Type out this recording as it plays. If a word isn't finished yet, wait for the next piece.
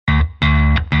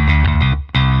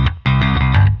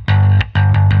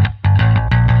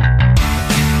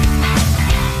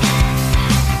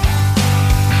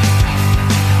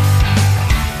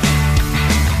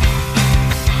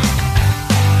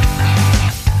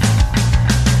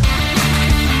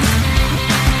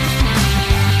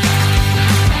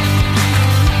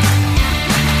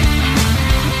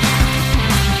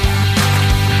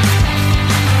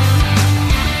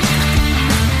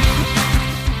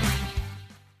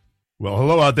Well,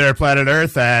 hello out there, planet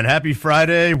Earth, and happy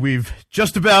Friday. We've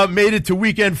just about made it to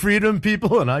weekend freedom,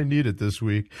 people, and I need it this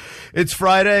week. It's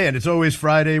Friday, and it's always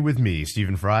Friday with me,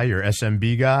 Stephen Fry, your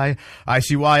SMB guy.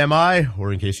 ICYMI,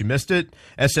 or in case you missed it,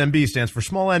 SMB stands for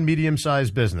Small and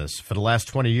Medium-Sized Business. For the last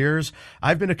 20 years,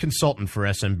 I've been a consultant for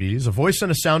SMBs, a voice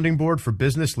and a sounding board for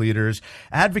business leaders,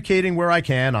 advocating where I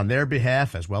can on their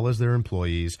behalf as well as their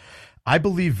employees. I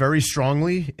believe very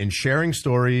strongly in sharing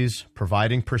stories,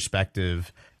 providing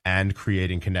perspective, and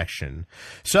creating connection.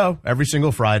 So every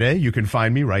single Friday, you can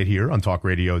find me right here on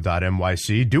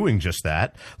talkradio.nyc doing just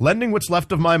that, lending what's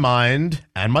left of my mind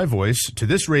and my voice to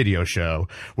this radio show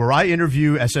where I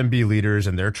interview SMB leaders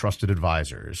and their trusted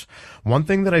advisors. One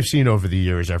thing that I've seen over the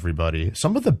years, everybody,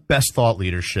 some of the best thought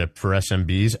leadership for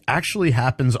SMBs actually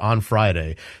happens on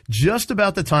Friday, just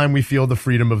about the time we feel the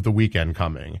freedom of the weekend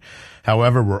coming.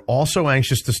 However, we're also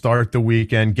anxious to start the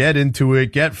weekend, get into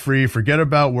it, get free, forget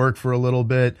about work for a little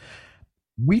bit.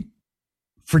 We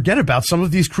forget about some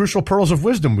of these crucial pearls of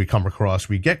wisdom we come across.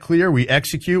 We get clear, we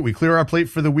execute, we clear our plate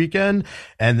for the weekend,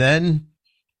 and then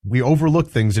we overlook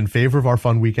things in favor of our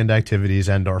fun weekend activities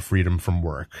and our freedom from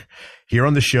work. Here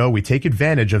on the show, we take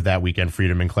advantage of that weekend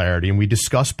freedom and clarity, and we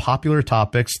discuss popular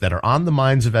topics that are on the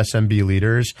minds of SMB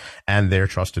leaders and their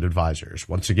trusted advisors.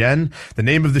 Once again, the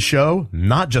name of the show,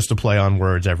 not just a play on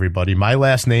words, everybody. My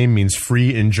last name means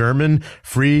free in German.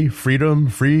 Free, freedom,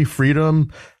 free,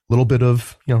 freedom. A little bit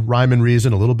of, rhyme and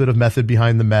reason, a little bit of method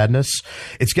behind the madness.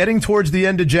 It's getting towards the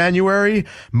end of January.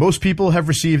 Most people have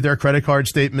received their credit card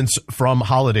statements from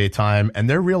holiday time, and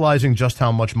they're realizing just how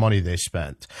much money they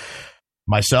spent.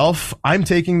 Myself, I'm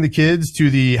taking the kids to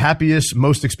the happiest,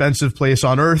 most expensive place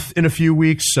on earth in a few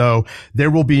weeks, so there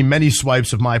will be many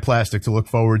swipes of my plastic to look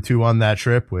forward to on that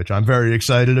trip, which I'm very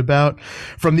excited about.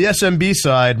 From the SMB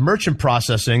side, merchant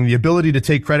processing, the ability to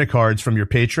take credit cards from your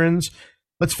patrons,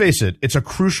 let's face it, it's a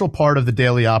crucial part of the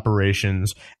daily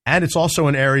operations, and it's also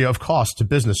an area of cost to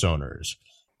business owners.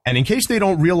 And in case they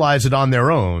don't realize it on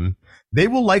their own, they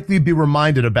will likely be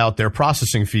reminded about their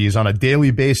processing fees on a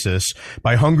daily basis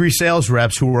by hungry sales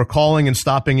reps who are calling and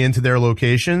stopping into their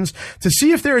locations to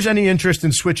see if there is any interest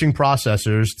in switching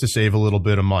processors to save a little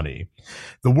bit of money.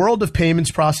 The world of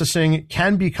payments processing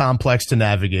can be complex to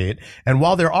navigate, and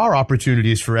while there are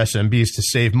opportunities for SMBs to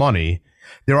save money,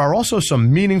 there are also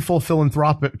some meaningful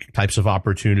philanthropic types of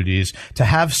opportunities to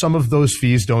have some of those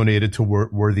fees donated to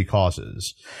worthy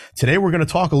causes. Today, we're going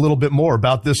to talk a little bit more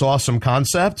about this awesome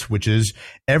concept, which is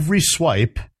every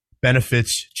swipe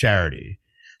benefits charity.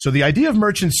 So the idea of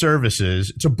merchant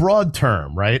services, it's a broad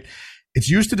term, right? It's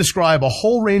used to describe a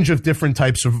whole range of different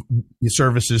types of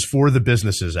services for the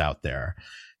businesses out there.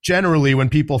 Generally, when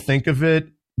people think of it,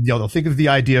 they'll think of the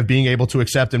idea of being able to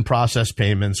accept and process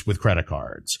payments with credit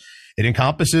cards. It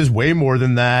encompasses way more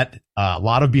than that. A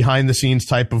lot of behind the scenes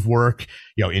type of work,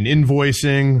 in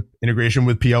invoicing, integration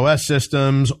with POS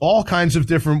systems, all kinds of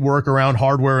different work around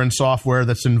hardware and software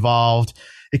that's involved.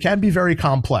 It can be very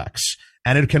complex,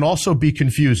 and it can also be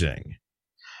confusing.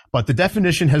 But the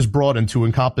definition has broadened to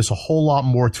encompass a whole lot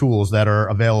more tools that are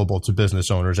available to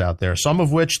business owners out there, some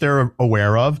of which they're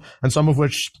aware of and some of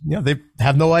which they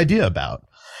have no idea about.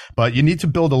 But you need to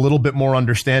build a little bit more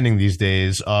understanding these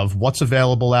days of what's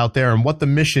available out there and what the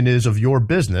mission is of your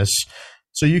business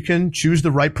so you can choose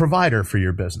the right provider for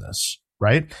your business,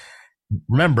 right?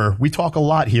 Remember, we talk a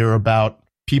lot here about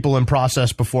people and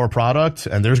process before product,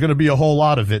 and there's going to be a whole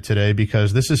lot of it today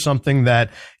because this is something that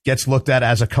gets looked at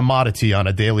as a commodity on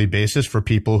a daily basis for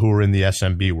people who are in the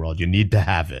SMB world. You need to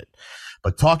have it.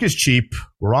 But talk is cheap.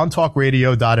 We're on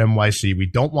talkradio.nyc. We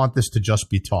don't want this to just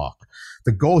be talk.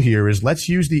 The goal here is let's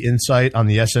use the insight on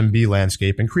the SMB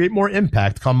landscape and create more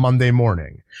impact come Monday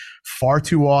morning. Far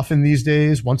too often these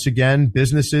days, once again,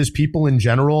 businesses, people in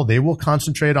general, they will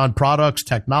concentrate on products,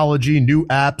 technology, new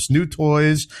apps, new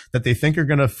toys that they think are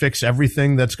going to fix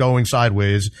everything that's going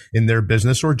sideways in their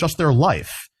business or just their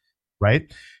life,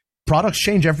 right? Products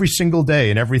change every single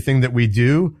day in everything that we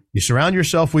do. You surround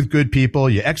yourself with good people,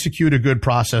 you execute a good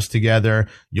process together,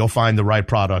 you'll find the right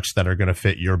products that are going to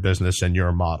fit your business and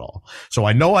your model. So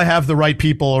I know I have the right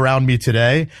people around me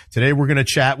today. Today we're going to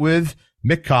chat with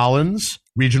Mick Collins,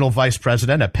 Regional Vice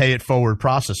President at Pay It Forward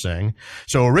Processing.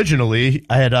 So originally,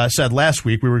 I had said last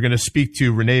week we were going to speak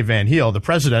to Renee Van Heel, the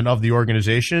president of the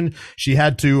organization. She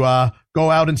had to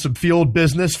go out in some field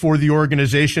business for the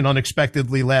organization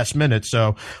unexpectedly last minute.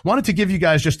 So wanted to give you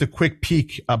guys just a quick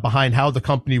peek behind how the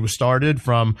company was started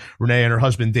from Renee and her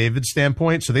husband David's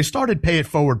standpoint. So they started Pay It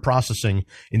Forward Processing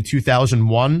in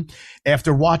 2001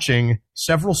 after watching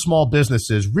several small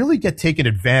businesses really get taken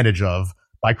advantage of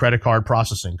by credit card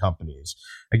processing companies.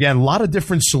 Again, a lot of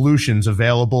different solutions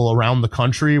available around the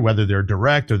country, whether they're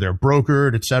direct or they're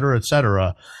brokered, et cetera, et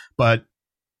cetera. But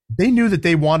they knew that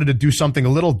they wanted to do something a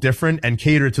little different and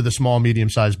cater to the small,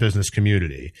 medium-sized business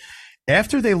community.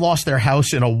 After they lost their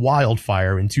house in a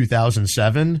wildfire in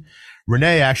 2007,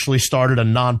 Renee actually started a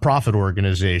nonprofit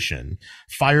organization,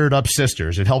 Fired Up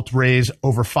Sisters. It helped raise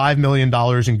over $5 million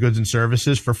in goods and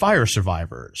services for fire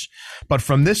survivors. But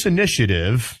from this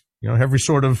initiative, every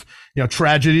sort of,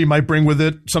 tragedy might bring with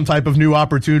it some type of new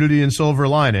opportunity and silver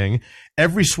lining.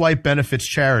 Every Swipe Benefits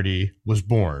charity was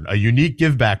born, a unique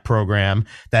give back program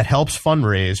that helps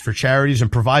fundraise for charities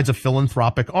and provides a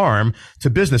philanthropic arm to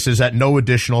businesses at no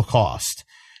additional cost.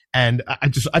 And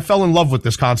I fell in love with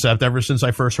this concept ever since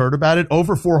I first heard about it.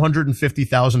 Over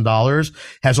 $450,000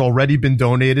 has already been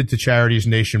donated to charities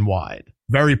nationwide.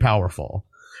 Very powerful.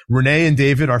 Renee and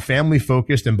David are family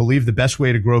focused and believe the best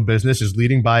way to grow business is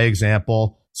leading by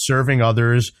example, serving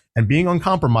others, and being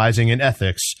uncompromising in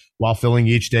ethics while filling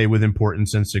each day with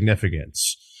importance and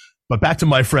significance. But back to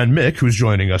my friend Mick, who's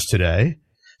joining us today.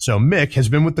 So Mick has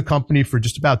been with the company for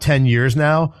just about 10 years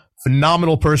now.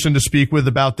 Phenomenal person to speak with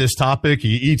about this topic.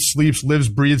 He eats, sleeps, lives,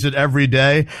 breathes it every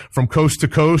day from coast to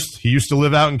coast. He used to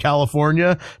live out in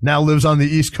California, now lives on the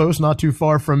East Coast, not too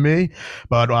far from me.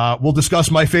 But we'll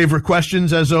discuss my favorite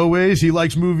questions as always. He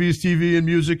likes movies, TV, and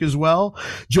music as well.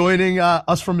 Joining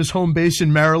us from his home base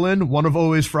in Maryland, one of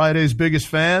Always Friday's biggest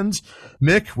fans.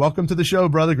 Mick, welcome to the show,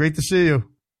 brother. Great to see you.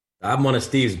 I'm one of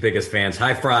Steve's biggest fans.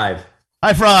 High five.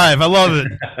 High five. I love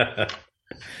it.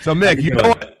 So Mick,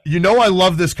 you know I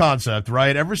love this concept,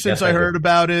 right? Ever since I heard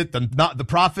about it,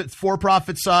 the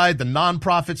for-profit side, the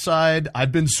non-profit side,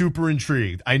 I've been super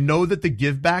intrigued. I know that the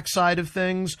give back side of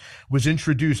things was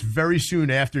introduced very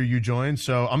soon after you joined,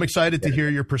 so I'm excited to hear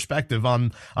your perspective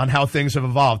on how things have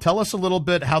evolved. Tell us a little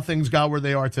bit how things got where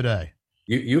they are today.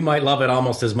 You might love it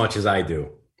almost as much as I do.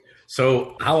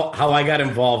 So how I got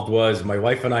involved was my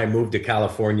wife and I moved to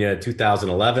California in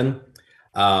 2011.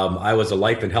 I was a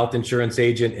life and health insurance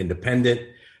agent, independent.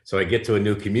 So I get to a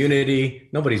new community.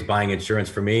 Nobody's buying insurance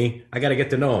for me. I got to get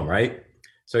to know them, right?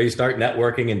 So you start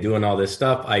networking and doing all this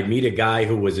stuff. I meet a guy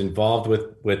who was involved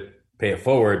with Pay It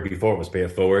Forward before it was Pay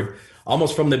It Forward,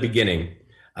 almost from the beginning.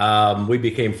 We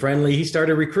became friendly. He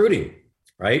started recruiting,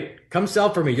 right? Come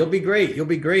sell for me. You'll be great. You'll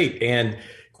be great. And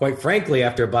quite frankly,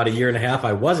 after about a year and a half,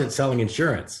 I wasn't selling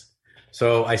insurance.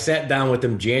 So I sat down with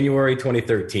him January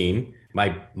 2013.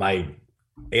 My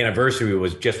anniversary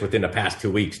was just within the past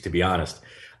 2 weeks, to be honest.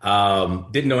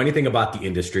 Didn't know anything about the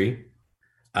industry.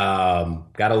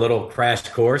 Got a little crash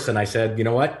course and I said, you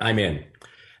know what? I'm in.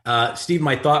 Steve,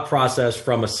 my thought process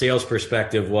from a sales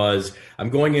perspective was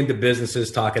I'm going into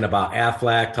businesses talking about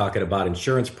Aflac, talking about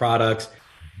insurance products,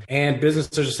 and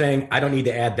businesses are saying, I don't need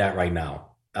to add that right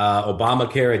now.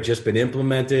 Obamacare had just been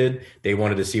implemented. They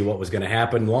wanted to see what was going to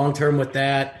happen long term with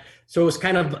that. So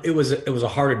it was a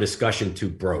harder discussion to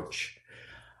broach.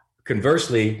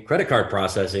 Conversely, credit card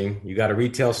processing, you got a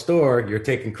retail store, you're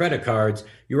taking credit cards,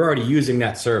 you're already using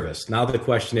that service. Now the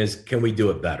question is, can we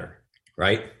do it better,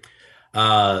 right?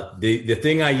 The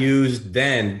thing I used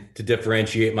then to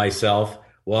differentiate myself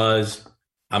was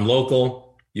I'm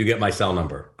local, you get my cell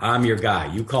number. I'm your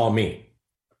guy, you call me,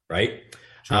 right?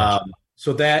 Sure.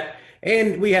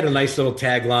 And we had a nice little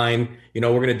tagline, we're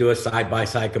going to do a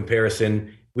side-by-side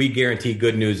comparison. We guarantee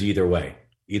good news either way.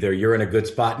 Either you're in a good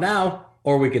spot now,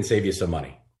 or we can save you some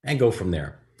money and go from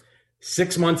there.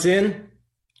 6 months in,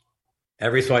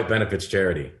 Every Swipe Benefits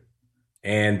charity.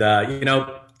 And,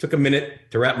 took a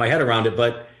minute to wrap my head around it,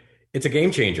 but it's a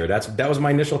game changer. That was my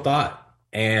initial thought.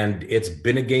 And it's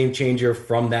been a game changer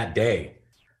from that day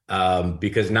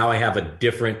because now I have a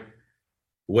different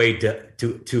way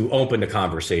to open the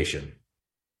conversation,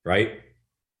 right?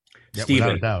 Yep,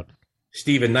 without a doubt.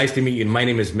 Steven, nice to meet you. My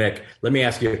name is Mick. Let me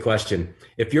ask you a question.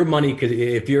 If your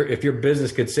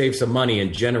business could save some money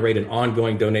and generate an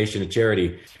ongoing donation to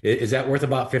charity, is that worth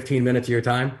about 15 minutes of your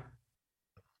time?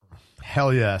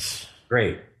 Hell yes.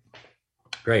 Great.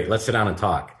 Let's sit down and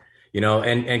talk.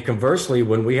 And conversely,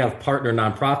 when we have partner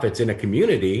nonprofits in a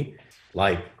community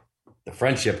like the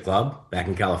Friendship Club back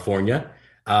in California,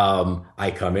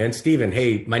 I come in, Steven,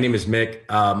 hey, my name is Mick.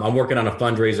 I'm working on a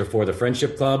fundraiser for the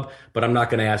Friendship Club, but I'm not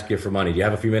going to ask you for money. Do you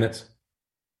have a few minutes?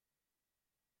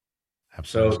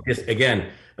 Absolutely. So it's, again,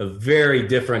 a very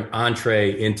different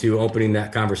entree into opening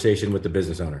that conversation with the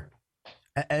business owner.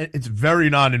 It's very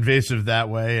non-invasive that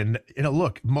way. And,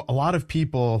 look, a lot of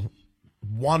people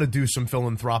want to do some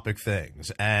philanthropic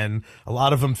things, and a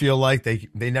lot of them feel like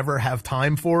they never have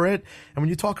time for it. And when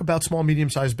you talk about small,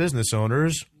 medium-sized business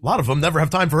owners, a lot of them never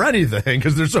have time for anything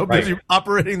because they're so busy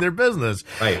operating their business.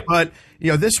 Right. But,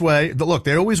 this way, look,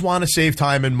 they always want to save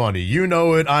time and money. You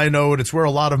know it, I know it. It's where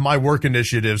a lot of my work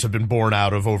initiatives have been born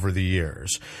out of over the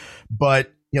years.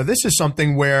 But, this is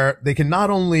something where they can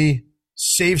not only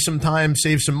save some time,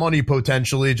 save some money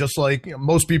potentially, just like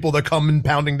most people that come and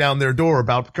pounding down their door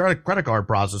about credit card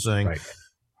processing. Right.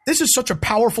 This is such a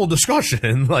powerful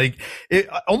discussion. Like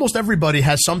almost everybody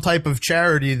has some type of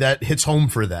charity that hits home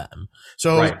for them.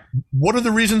 So what are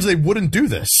the reasons they wouldn't do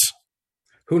this?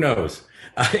 Who knows?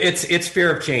 It's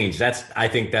fear of change. I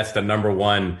think that's the number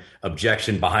one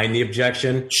objection behind the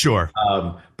objection. Sure.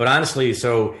 But honestly,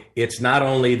 so it's not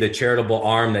only the charitable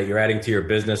arm that you're adding to your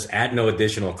business at no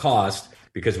additional cost,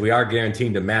 because we are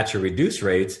guaranteeing to match or reduce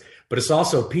rates, but it's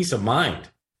also peace of mind.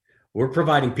 We're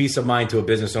providing peace of mind to a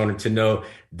business owner to know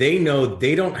they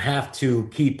don't have to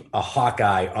keep a hawk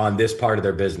eye on this part of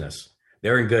their business.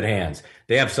 They're in good hands.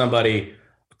 They have somebody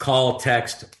call,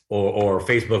 text, or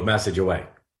Facebook message away.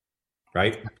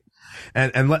 Right.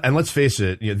 And let's face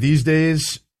it, these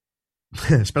days,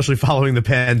 especially following the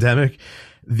pandemic,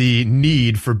 the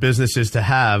need for businesses to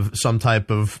have some type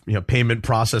of payment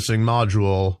processing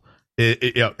module,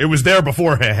 it was there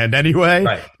beforehand anyway.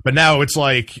 Right. But now it's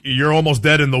like you're almost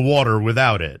dead in the water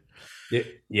without it.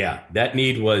 Yeah, that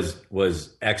need was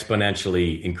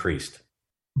exponentially increased.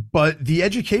 But the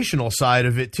educational side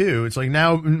of it too, it's like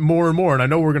now more and more, and I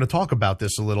know we're going to talk about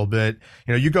this a little bit.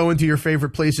 You go into your favorite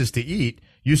places to eat,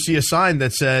 you see a sign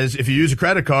that says, if you use a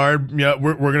credit card,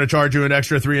 we're going to charge you an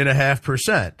extra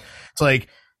 3.5%. It's like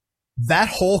that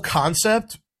whole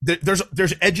concept. There's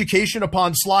education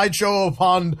upon slideshow,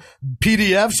 upon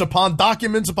PDFs, upon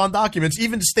documents,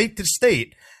 even state to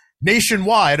state,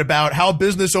 nationwide about how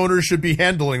business owners should be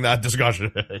handling that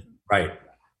discussion. Right.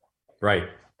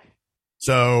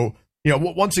 So,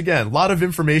 once again, a lot of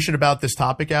information about this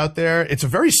topic out there. It's a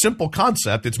very simple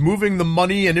concept. It's moving the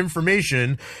money and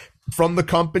information from the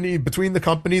company, between the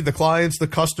company, the clients, the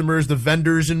customers, the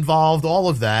vendors involved, all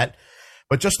of that.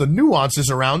 But just the nuances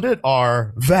around it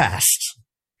are vast.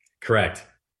 Correct.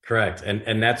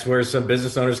 And that's where some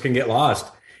business owners can get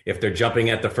lost if they're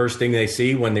jumping at the first thing they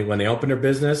see when they open their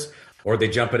business, or they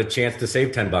jump at a chance to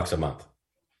save $10 a month.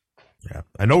 Yeah,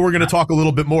 I know we're going to talk a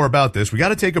little bit more about this. We got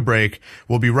to take a break.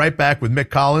 We'll be right back with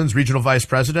Mick Collins, Regional Vice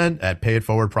President at Pay It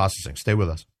Forward Processing. Stay with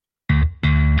us.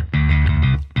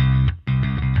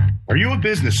 Are you a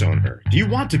business owner? Do you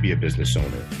want to be a business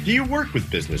owner? Do you work with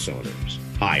business owners?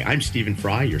 Hi, I'm Stephen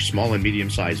Fry, your small and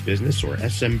medium-sized business or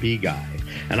SMB guy,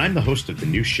 and I'm the host of the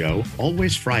new show,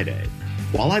 Always Friday.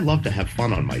 While I love to have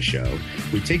fun on my show,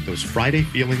 we take those Friday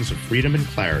feelings of freedom and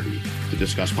clarity to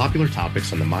discuss popular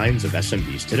topics on the minds of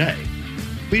SMBs today.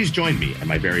 Please join me and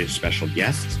my various special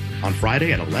guests on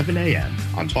Friday at 11 a.m.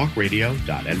 on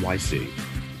talkradio.nyc.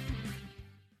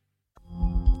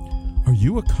 Are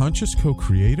you a conscious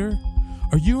co-creator?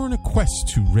 Are you on a quest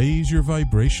to raise your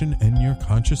vibration and your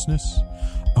consciousness?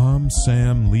 I'm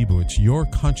Sam Leibowitz, your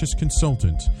conscious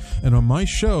consultant, and on my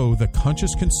show, The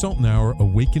Conscious Consultant Hour,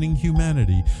 Awakening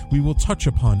Humanity, we will touch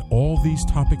upon all these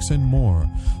topics and more.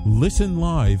 Listen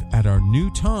live at our new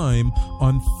time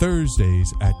on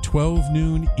Thursdays at 12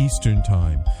 noon Eastern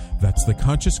Time. That's The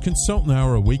Conscious Consultant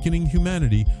Hour, Awakening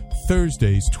Humanity,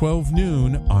 Thursdays, 12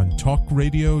 noon on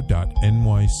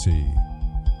talkradio.nyc.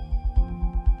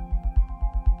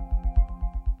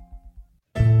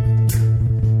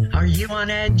 Are you on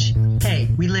edge? Hey,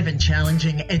 we live in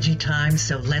challenging, edgy times,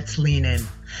 so let's lean in.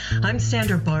 I'm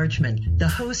Sandra Bargman, the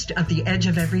host of The Edge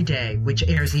of Every Day, which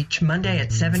airs each Monday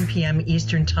at 7 p.m.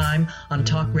 Eastern Time on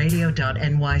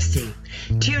talkradio.nyc.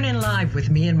 Tune in live with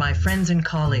me and my friends and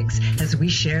colleagues as we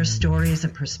share stories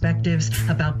and perspectives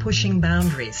about pushing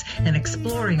boundaries and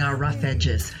exploring our rough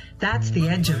edges. That's The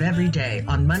Edge of Every Day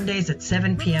on Mondays at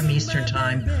 7 p.m. Eastern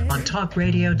Time on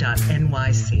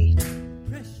talkradio.nyc.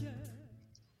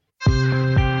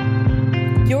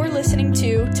 You're listening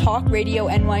to Talk Radio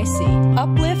NYC.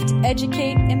 Uplift,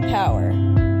 educate, empower.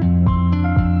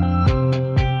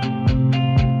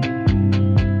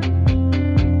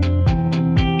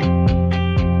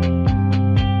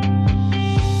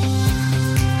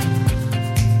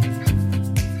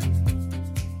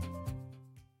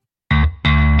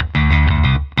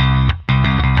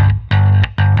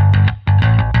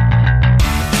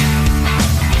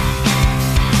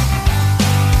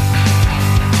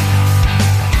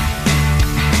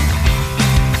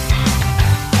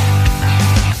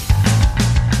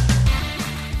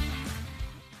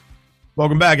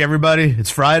 Welcome back, everybody.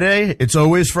 It's Friday. It's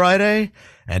always Friday.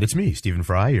 And it's me, Stephen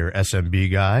Fry, your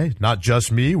SMB guy. Not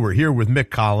just me. We're here with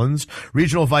Mick Collins,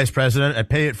 Regional Vice President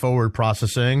at Pay It Forward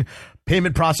Processing.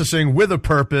 Payment processing with a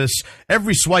purpose.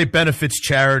 Every swipe benefits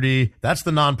charity. That's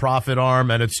the nonprofit arm,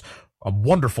 and it's a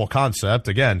wonderful concept.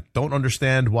 Again, don't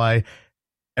understand why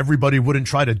everybody wouldn't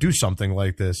try to do something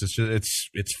like this.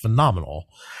 It's phenomenal.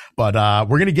 But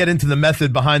we're going to get into the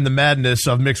method behind the madness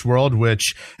of Mick's world,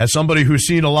 which, as somebody who's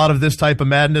seen a lot of this type of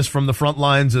madness from the front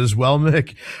lines as well,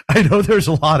 Mick, I know there's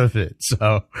a lot of it.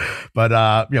 So,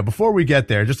 but before we get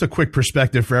there, just a quick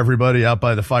perspective for everybody out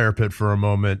by the fire pit for a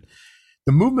moment.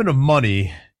 The movement of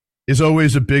money is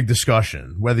always a big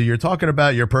discussion, whether you're talking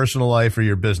about your personal life or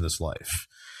your business life.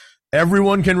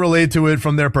 Everyone can relate to it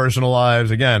from their personal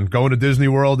lives. Again, going to Disney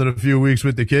World in a few weeks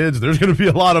with the kids, there's going to be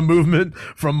a lot of movement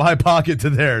from my pocket to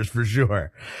theirs for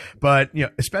sure. But,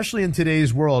 especially in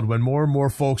today's world, when more and more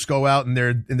folks go out in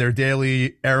their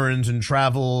daily errands and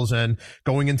travels and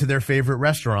going into their favorite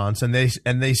restaurants, and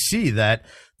they see that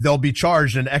they'll be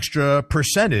charged an extra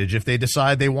percentage if they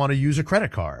decide they want to use a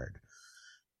credit card.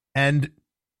 And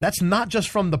that's not just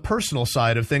from the personal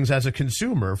side of things as a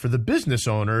consumer. For the business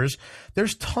owners,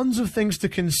 there's tons of things to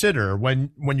consider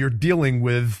when you're dealing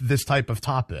with this type of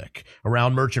topic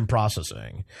around merchant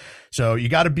processing. So you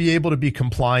got to be able to be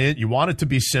compliant. You want it to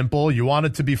be simple. You want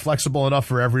it to be flexible enough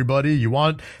for everybody. You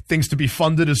want things to be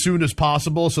funded as soon as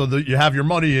possible so that you have your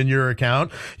money in your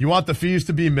account. You want the fees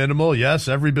to be minimal. Yes,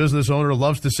 every business owner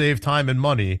loves to save time and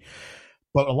money.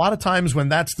 But a lot of times when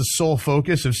that's the sole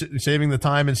focus of saving the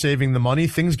time and saving the money,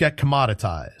 things get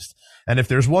commoditized. And if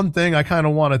there's one thing I kind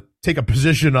of want to take a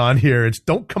position on here, it's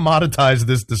don't commoditize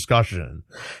this discussion.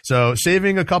 So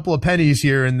saving a couple of pennies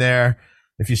here and there,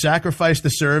 if you sacrifice the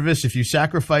service, if you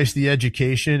sacrifice the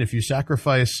education, if you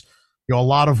sacrifice a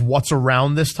lot of what's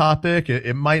around this topic,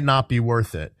 it might not be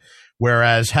worth it.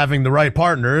 Whereas having the right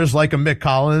partners like a Mick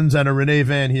Collins and a Renee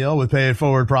Van Heel with Pay It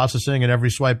Forward Processing and Every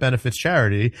Swipe Benefits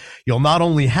Charity, you'll not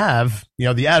only have,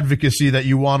 the advocacy that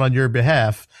you want on your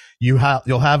behalf, you'll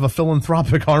have a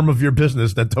philanthropic arm of your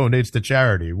business that donates to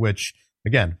charity, which,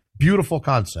 again, beautiful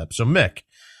concept. So Mick,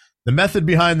 the method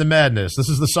behind the madness, this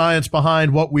is the science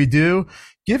behind what we do.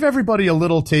 Give everybody a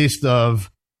little taste of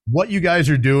what you guys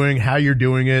are doing, how you're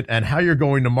doing it, and how you're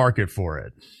going to market for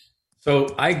it.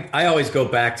 So I always go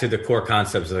back to the core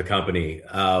concepts of the company.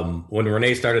 When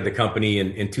Renee started the company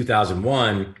in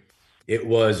 2001, it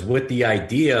was with the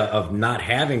idea of not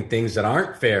having things that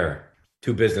aren't fair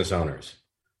to business owners.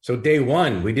 So day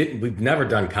one, we've never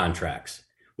done contracts.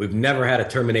 We've never had a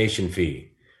termination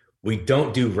fee. We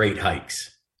don't do rate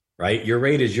hikes, right? Your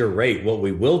rate is your rate. What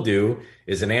we will do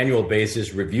is an annual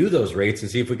basis, review those rates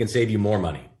and see if we can save you more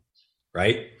money,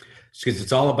 right? Because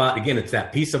it's all about, again, it's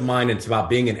that peace of mind. It's about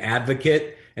being an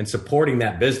advocate and supporting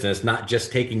that business, not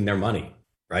just taking their money,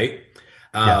 right?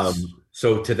 Yes.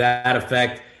 So to that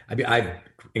effect,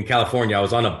 in California, I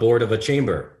was on a board of a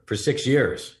chamber for 6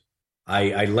 years.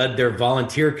 I led their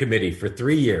volunteer committee for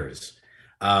 3 years.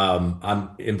 I'm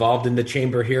involved in the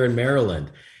chamber here in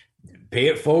Maryland. Pay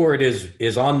It Forward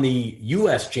is on the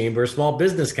U.S. Chamber Small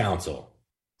Business Council,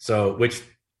 so which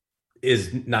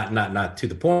is not to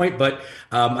the point, but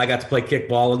I got to play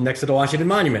kickball next to the Washington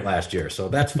Monument last year, so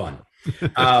that's fun.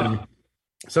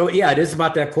 So yeah, it is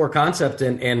about that core concept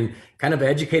and kind of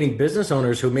educating business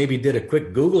owners who maybe did a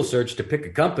quick Google search to pick a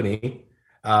company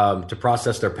to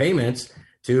process their payments.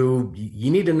 You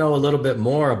need to know a little bit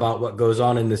more about what goes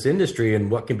on in this industry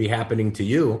and what can be happening to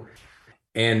you.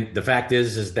 And the fact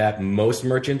is that most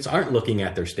merchants aren't looking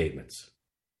at their statements,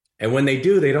 and when they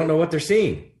do, they don't know what they're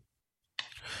seeing.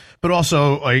 But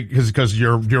also, because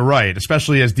you're right,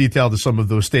 especially as detailed as some of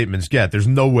those statements get, there's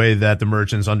no way that the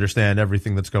merchants understand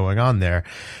everything that's going on there.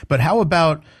 But how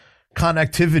about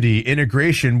connectivity,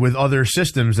 integration with other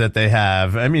systems that they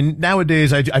have? I mean,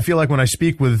 nowadays, I feel like when I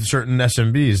speak with certain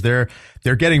SMBs,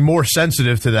 they're getting more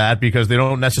sensitive to that because they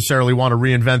don't necessarily want to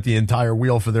reinvent the entire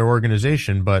wheel for their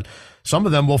organization. But some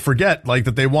of them will forget,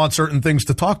 that they want certain things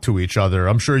to talk to each other.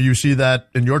 I'm sure you see that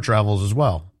in your travels as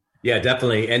well. Yeah,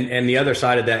 definitely. And the other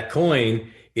side of that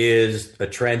coin is a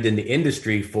trend in the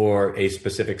industry for a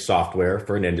specific software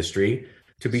for an industry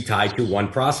to be tied to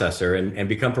one processor and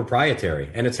become proprietary.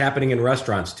 And it's happening in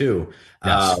restaurants too.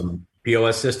 Yes.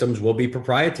 POS systems will be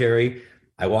proprietary.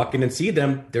 I walk in and see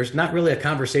them. There's not really a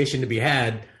conversation to be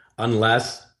had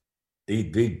unless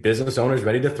the business owner is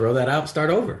ready to throw that out and start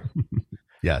over.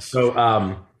 Yes.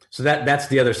 So that's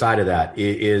the other side of that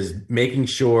is making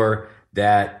sure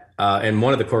that and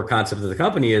one of the core concepts of the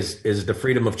company is the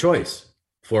freedom of choice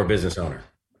for a business owner.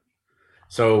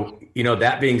 So,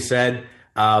 that being said,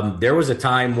 There was a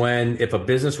time when if a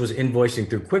business was invoicing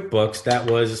through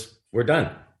QuickBooks, we're done.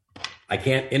 I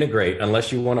can't integrate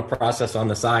unless you want to process on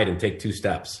the side and take 2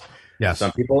 steps. Yes.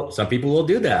 Some people will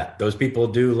do that. Those people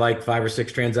do like 5 or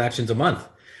 6 transactions a month.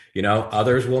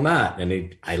 Others will not.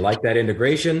 And I like that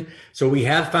integration. So we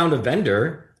have found a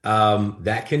vendor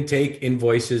that can take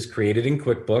invoices created in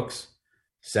QuickBooks,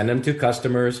 send them to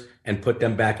customers, and put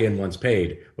them back in once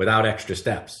paid without extra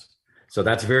steps. So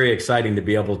that's very exciting to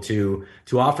be able to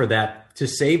offer that, to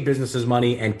save businesses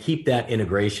money and keep that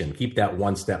integration, keep that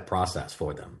one-step process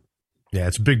for them. Yeah,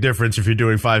 it's a big difference if you're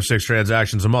doing 5-6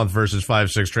 transactions a month versus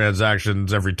 5-6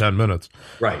 transactions every 10 minutes.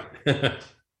 Right.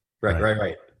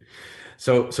 Right.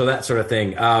 So that sort of thing.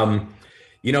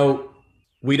 We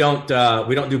don't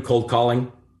do cold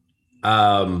calling.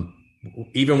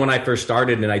 Even when I first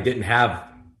started and I didn't have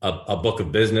a book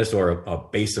of business or a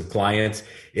base of clients,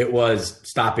 it was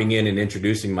stopping in and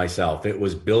introducing myself. It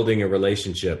was building a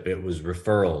relationship. It was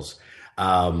referrals,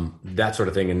 that sort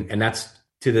of thing. And that's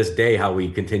to this day how we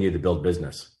continue to build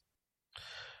business.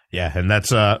 Yeah, and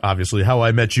that's obviously how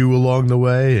I met you along the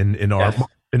way in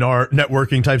our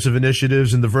networking types of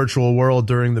initiatives in the virtual world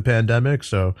during the pandemic.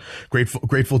 So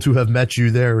grateful to have met you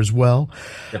there as well.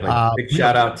 Big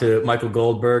shout out to Michael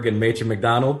Goldberg and Machen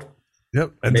McDonald.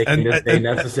 Yep, making this day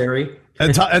necessary.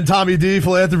 And Tommy D,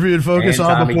 Philanthropy and Focus and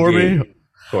on before me. Of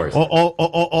course,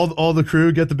 all the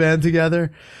crew get the band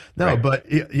together. No, right. But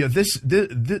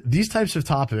these types of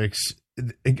topics.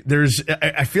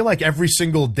 I feel like every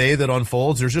single day that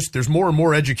unfolds, there's more and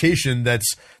more education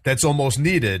that's almost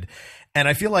needed, and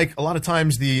I feel like a lot of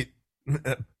times the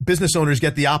business owners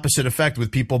get the opposite effect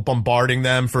with people bombarding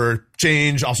them for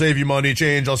change. I'll save you money.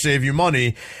 Change. I'll save you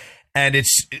money. And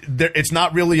it's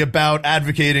not really about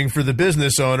advocating for the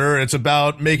business owner. It's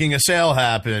about making a sale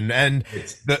happen. And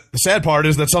the sad part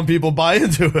is that some people buy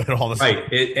into it all the time.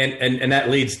 Right. And that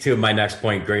leads to my next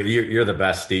point. Great. You're the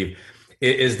best, Steve.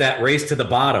 Is that race to the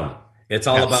bottom. It's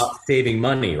all about saving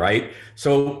money, right?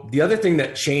 So the other thing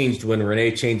that changed when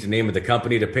Renee changed the name of the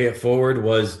company to Pay It Forward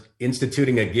was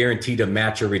instituting a guarantee to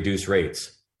match or reduce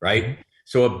rates, right? Mm-hmm.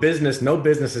 So no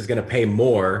business is going to pay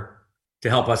more to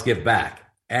help us give back.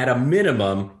 At a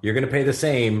minimum, you're going to pay the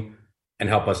same and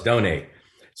help us donate.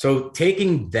 So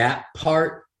taking that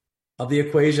part of the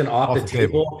equation off the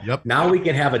table, yep. Now we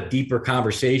can have a deeper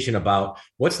conversation about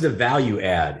what's the value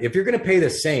add. If you're going to pay the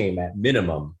same at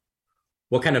minimum,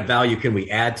 what kind of value can we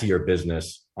add to your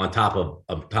business on top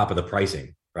of the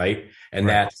pricing, right? And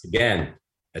that's, again,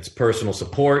 it's personal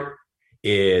support.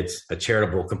 It's a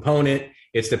charitable component.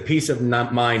 It's the peace of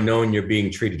mind knowing you're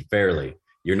being treated fairly.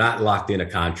 You're not locked in a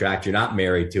contract. You're not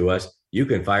married to us. You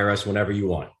can fire us whenever you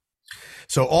want.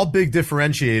 So all big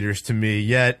differentiators to me,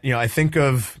 yet, I think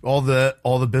of all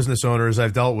the business owners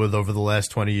I've dealt with over the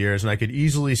last 20 years, and I could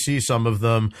easily see some of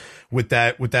them with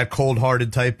that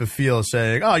cold-hearted type of feel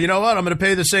saying, oh, you know what? I'm going to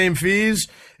pay the same fees.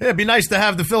 It'd be nice to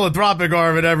have the philanthropic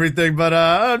arm and everything, but,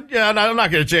 I'm not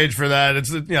going to change for that. It's,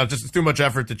 just too much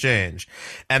effort to change.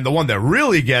 And the one that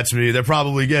really gets me, that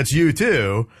probably gets you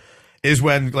too, is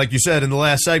when, like you said in the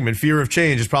last segment, fear of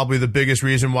change is probably the biggest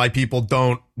reason why people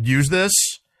don't use this,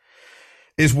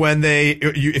 is when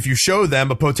if you show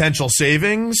them a potential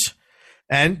savings,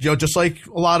 and just like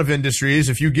a lot of industries,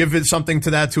 if you give something to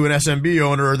an SMB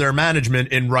owner or their management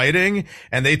in writing,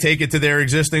 and they take it to their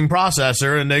existing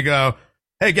processor and they go,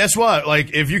 hey, guess what?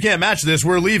 Like, if you can't match this,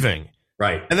 we're leaving.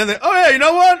 Right. And then you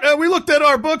know what? We looked at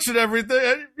our books and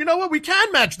everything. You know what? We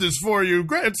can match this for you.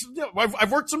 Great.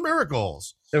 I've worked some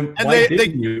miracles. And why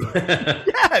didn't you?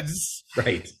 Yes.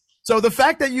 Right. So the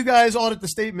fact that you guys audit the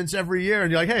statements every year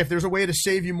and you're like, hey, if there's a way to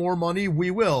save you more money, we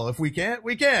will. If we can't,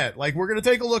 we can't. Like, we're going to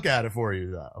take a look at it for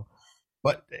you, though.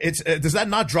 But does that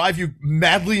not drive you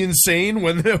madly insane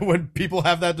when people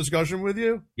have that discussion with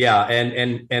you? Yeah,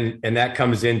 and that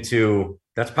comes into,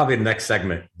 that's probably the next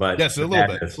segment. But yes, a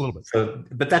little bit. So,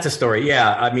 but that's a story.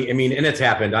 Yeah, I mean, and it's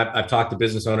happened. I've talked to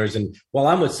business owners, and while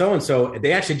I'm with so and so,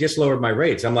 they actually just lowered my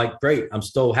rates. I'm like, great. I'm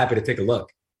still happy to take a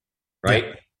look,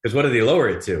 right? Because what did they lower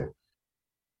it to?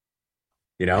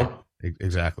 Yeah,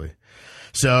 exactly.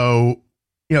 So,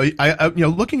 I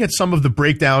looking at some of the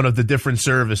breakdown of the different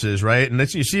services, right? And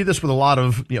you see this with a lot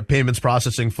of payments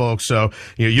processing folks. So,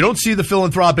 you don't see the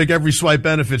philanthropic every swipe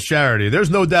benefits charity. There's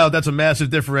no doubt that's a massive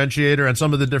differentiator, and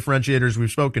some of the differentiators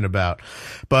we've spoken about.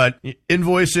 But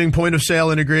invoicing, point of sale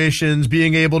integrations,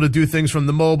 being able to do things from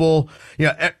the mobile,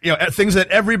 things that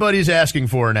everybody's asking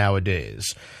for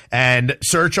nowadays. And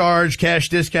surcharge, cash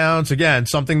discounts, again,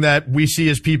 something that we see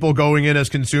as people going in as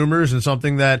consumers and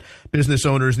something that business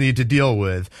owners need to deal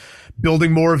with.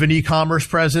 building more of an e-commerce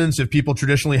presence, if people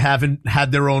traditionally haven't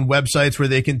had their own websites where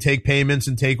they can take payments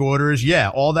and take orders, yeah,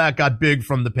 all that got big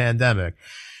from the pandemic.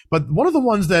 But one of the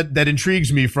ones that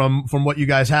intrigues me from what you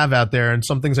guys have out there, and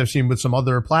some things I've seen with some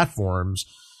other platforms,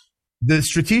 the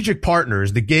strategic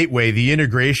partners, the gateway, the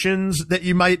integrations that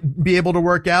you might be able to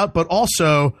work out, but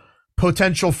also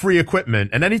potential free equipment.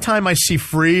 And anytime I see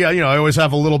free, I always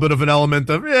have a little bit of an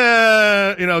element of,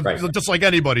 right, just like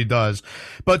anybody does.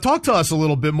 But talk to us a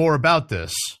little bit more about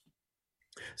this.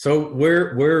 So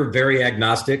we're very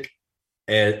agnostic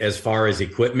as far as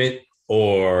equipment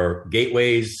or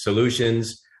gateways,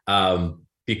 solutions,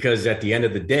 because at the end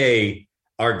of the day,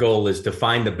 our goal is to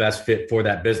find the best fit for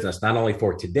that business, not only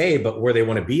for today, but where they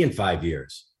want to be in 5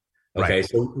 years. Okay. Right.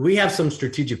 So we have some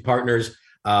strategic partners.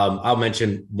 I'll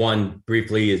mention one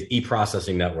briefly is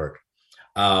eProcessing Network.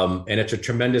 And it's a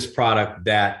tremendous product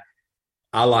that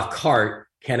a la carte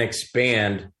can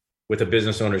expand with a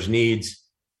business owner's needs,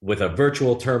 with a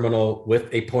virtual terminal,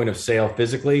 with a point of sale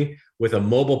physically, with a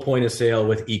mobile point of sale,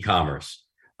 with e-commerce,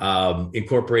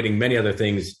 incorporating many other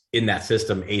things in that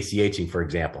system, ACHing, for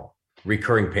example,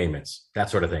 recurring payments, that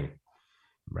sort of thing.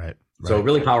 Right. So a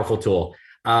really powerful tool.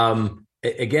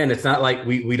 Again, it's not like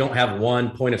we don't have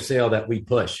one point of sale that we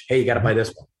push. Hey, you got to buy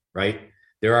this one, right?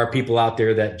 There are people out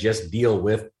there that just deal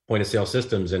with point of sale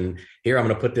systems. And here, I'm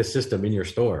going to put this system in your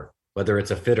store, whether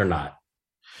it's a fit or not.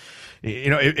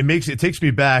 It takes me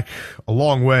back a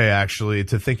long way, actually,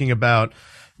 to thinking about,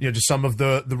 just some of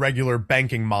the regular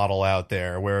banking model out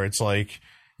there where it's like,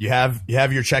 you have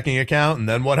your checking account, and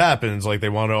then what happens? Like, they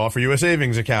want to offer you a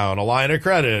savings account, a line of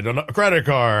credit, a credit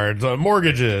card,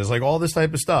 mortgages, like all this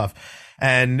type of stuff.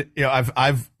 And,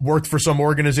 I've worked for some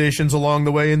organizations along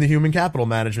the way in the human capital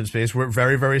management space. We're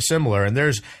very, very similar. And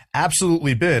there's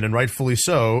absolutely been, and rightfully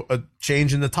so, a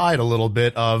change in the tide a little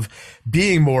bit of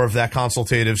being more of that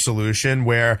consultative solution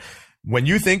where when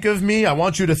you think of me, I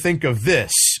want you to think of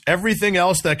this. Everything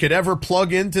else that could ever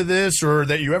plug into this or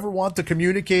that you ever want to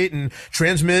communicate and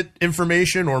transmit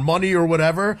information or money or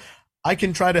whatever, I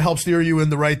can try to help steer you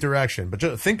in the right direction. But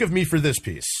just think of me for this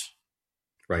piece.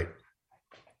 Right.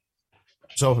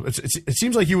 So it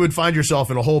seems like you would find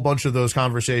yourself in a whole bunch of those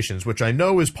conversations, which I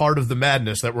know is part of the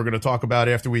madness that we're going to talk about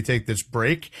after we take this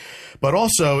break. But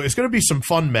also, it's going to be some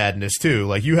fun madness, too.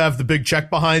 Like, you have the big check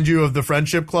behind you of the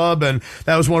Friendship Club, and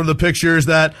that was one of the pictures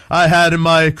that I had in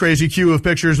my crazy queue of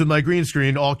pictures with my green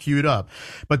screen all queued up.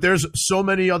 But there's so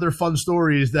many other fun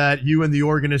stories that you and the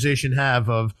organization have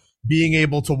of being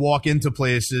able to walk into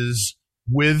places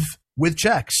with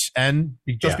checks. And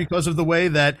just because of the way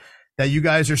that you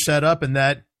guys are set up and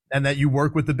that you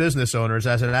work with the business owners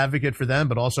as an advocate for them,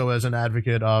 but also as an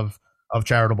advocate of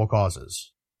charitable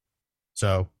causes.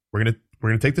 So we're gonna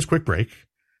take this quick break,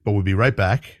 but we'll be right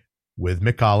back with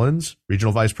Mick Collins,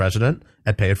 Regional Vice President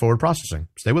at Pay It Forward Processing.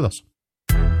 Stay with us.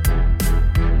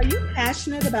 Are you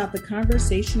passionate about the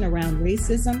conversation around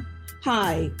racism?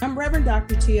 Hi, I'm Reverend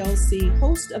Dr. TLC,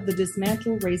 host of the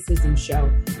Dismantle Racism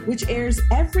Show, which airs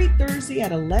every Thursday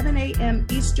at 11 a.m.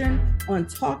 Eastern on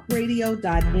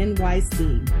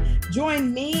talkradio.nyc.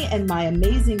 Join me and my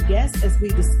amazing guests as we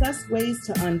discuss ways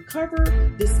to uncover,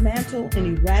 dismantle,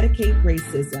 and eradicate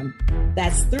racism.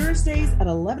 That's Thursdays at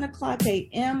 11 o'clock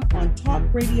a.m. on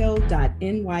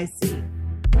talkradio.nyc.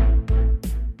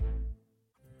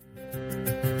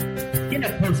 In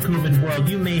a post-COVID world,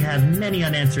 you may have many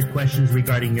unanswered questions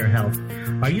regarding your health.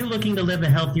 Are you looking to live a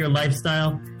healthier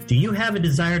lifestyle? Do you have a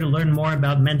desire to learn more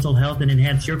about mental health and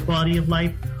enhance your quality of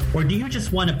life? Or do you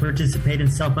just want to participate in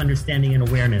self-understanding and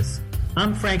awareness?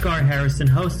 I'm Frank R. Harrison,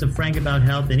 host of Frank About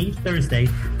Health, and each Thursday,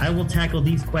 I will tackle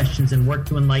these questions and work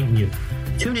to enlighten you.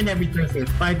 Tune in every Thursday at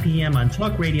 5 p.m. on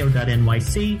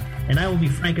talkradio.nyc, and I will be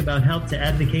Frank About Health to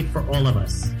advocate for all of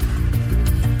us.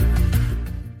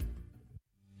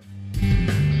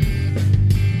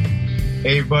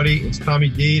 Hey everybody, it's Tommy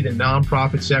D, the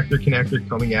Nonprofit Sector Connector,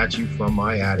 coming at you from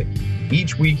my attic.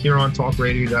 Each week here on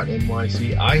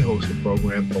talkradio.nyc, I host a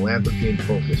program, Philanthropy in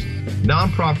Focus.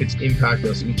 Nonprofits impact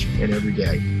us each and every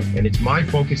day, and it's my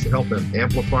focus to help them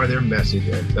amplify their message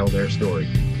and tell their story.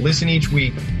 Listen each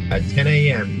week at 10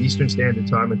 a.m. Eastern Standard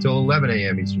Time until 11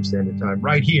 a.m. Eastern Standard Time,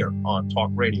 right here on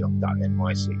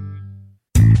talkradio.nyc.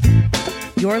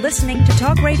 You're listening to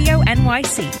Talk Radio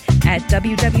NYC at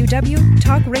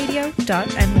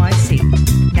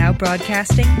www.talkradio.nyc. Now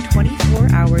broadcasting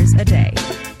 24 hours a day.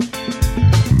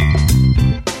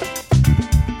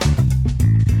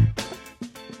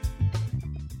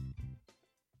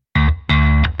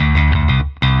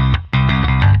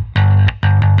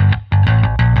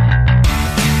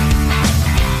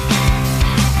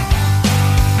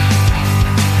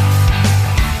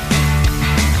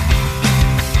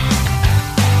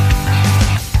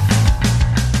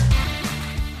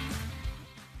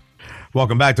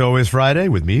 Welcome back to Always Friday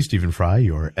with me, Stephen Fry,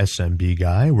 your SMB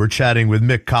guy. We're chatting with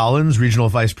Mick Collins, Regional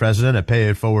Vice President at Pay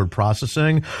It Forward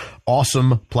Processing.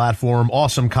 Awesome platform,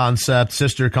 awesome concept,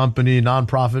 sister company,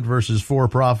 nonprofit versus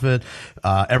for-profit.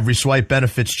 Every swipe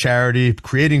benefits charity,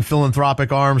 creating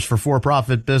philanthropic arms for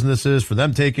for-profit businesses, for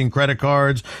them taking credit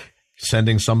cards,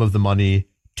 sending some of the money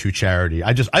to charity.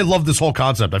 I love this whole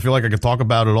concept. I feel like I could talk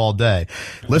about it all day.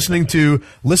 Listening to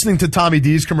Tommy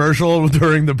D's commercial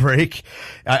during the break,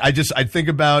 I think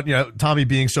about, Tommy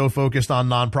being so focused on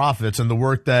nonprofits and the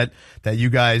work that you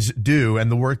guys do, and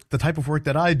the type of work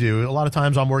that I do. A lot of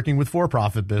times I'm working with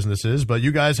for-profit businesses, but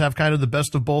you guys have kind of the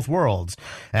best of both worlds.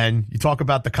 And you talk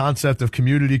about the concept of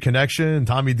community connection,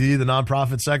 Tommy D, the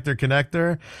nonprofit sector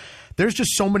connector. There's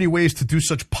just so many ways to do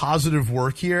such positive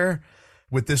work here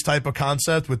with this type of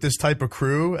concept, with this type of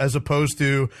crew, as opposed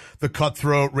to the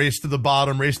cutthroat, race to the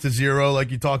bottom, race to zero,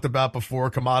 like you talked about before,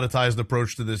 commoditized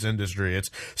approach to this industry. It's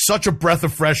such a breath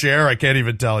of fresh air, I can't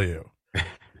even tell you.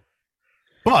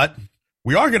 But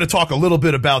we are going to talk a little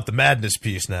bit about the madness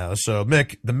piece now. So,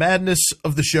 Mick, the madness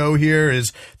of the show here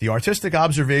is the artistic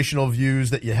observational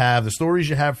views that you have, the stories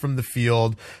you have from the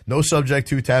field, no subject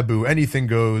too taboo, anything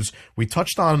goes. We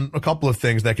touched on a couple of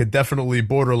things that could definitely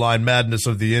borderline madness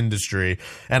of the industry.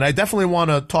 And I definitely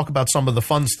want to talk about some of the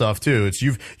fun stuff too. It's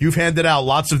you've handed out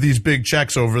lots of these big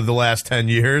checks over the last 10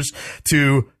 years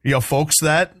to, folks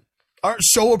that are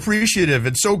so appreciative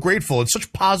and so grateful. It's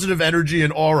such positive energy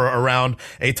and aura around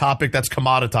a topic that's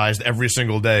commoditized every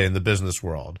single day in the business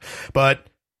world. But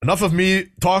enough of me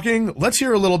talking. Let's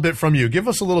hear a little bit from you. Give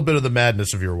us a little bit of the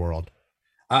madness of your world.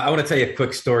 I want to tell you a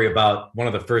quick story about one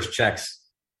of the first checks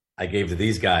I gave to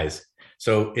these guys.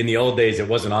 So in the old days, it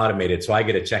wasn't automated. So I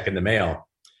get a check in the mail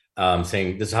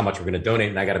saying, this is how much we're going to donate,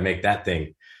 and I got to make that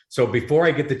thing. So before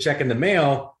I get the check in the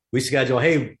mail, we schedule,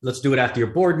 hey, let's do it after your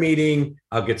board meeting.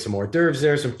 I'll get some hors d'oeuvres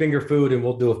there, some finger food, and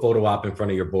we'll do a photo op in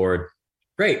front of your board.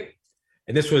 Great.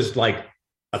 And this was like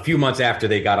a few months after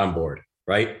they got on board,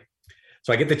 right?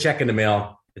 So I get the check in the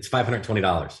mail. It's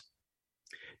 $520.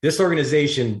 This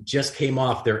organization just came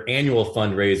off their annual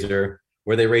fundraiser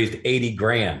where they raised 80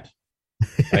 grand,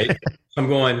 right? So I'm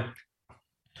going,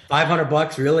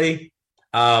 $500, really?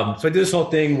 So I do this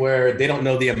whole thing where they don't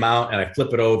know the amount, and I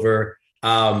flip it over.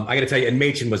 I got to tell you, and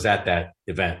Machen was at that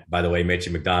event, by the way,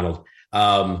 Machen McDonald.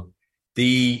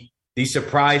 The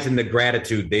surprise and the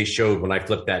gratitude they showed when I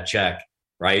flipped that check,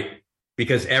 right?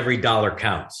 Because every dollar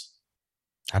counts.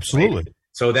 Absolutely. Right?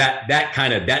 So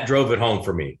that drove it home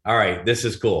for me. All right, this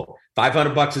is cool.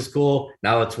 $500 is cool.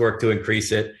 Now let's work to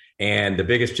increase it. And the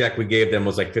biggest check we gave them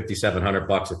was like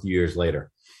 $5,700 a few years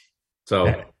later.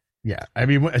 So yeah, I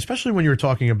mean, especially when you're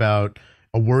talking about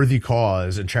a worthy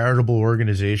cause and charitable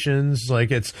organizations,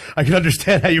 like I can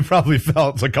understand how you probably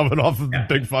felt like coming off of the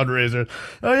big fundraiser.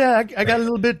 Oh yeah, I got a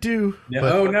little bit too.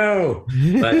 Oh no,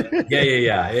 but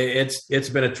yeah. It's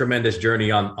been a tremendous journey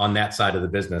on that side of the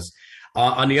business.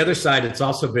 On the other side, it's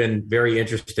also been very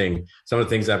interesting. Some of the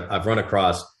things I've run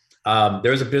across.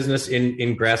 There's a business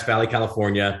in Grass Valley,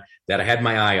 California that I had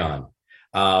my eye on.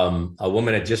 A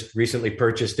woman had just recently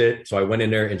purchased it, so I went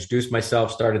in there, introduced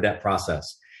myself, started that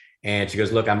process. And she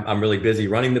goes, look, I'm really busy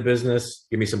running the business.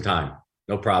 Give me some time.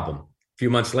 No problem. A few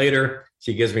months later,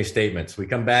 she gives me statements. We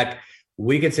come back.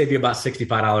 We can save you about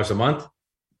 $65 a month,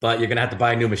 but you're going to have to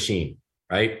buy a new machine,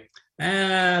 right?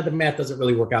 The math doesn't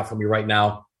really work out for me right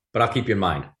now, but I'll keep you in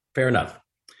mind. Fair enough.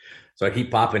 So I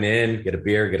keep popping in, get a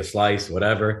beer, get a slice,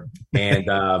 whatever. And,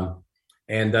 a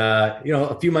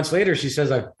few months later, she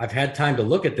says, I've had time to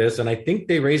look at this, and I think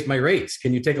they raised my rates.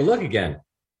 Can you take a look again?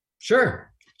 Sure.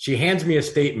 She hands me a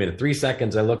statement. In 3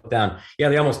 seconds, I look down. Yeah,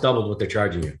 they almost doubled what they're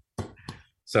charging you.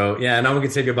 So, yeah, now we can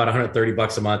save you about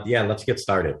 $130 a month. Yeah, let's get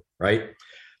started, right?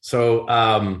 So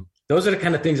those are the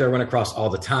kind of things I run across all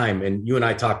the time. And you and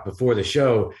I talked before the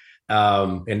show,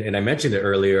 and I mentioned it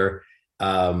earlier.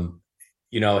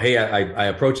 Hey, I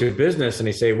approach a business, and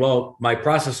they say, well, my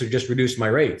processor just reduced my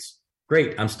rates.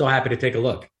 Great. I'm still happy to take a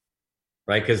look,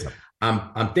 right? Because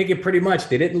I'm thinking pretty much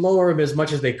they didn't lower them as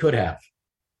much as they could have.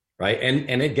 Right.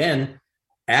 And again,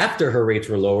 after her rates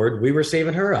were lowered, we were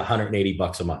saving her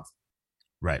 $180 a month.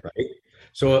 Right.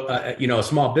 So, a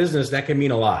small business, that can mean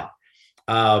a lot.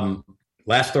 One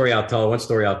story I'll tell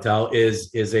is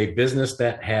a business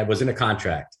that was in a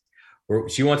contract where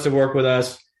she wants to work with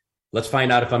us. Let's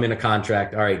find out if I'm in a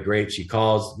contract. All right, great. She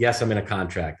calls. Yes, I'm in a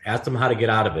contract. Ask them how to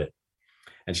get out of it.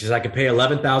 And she says, I can pay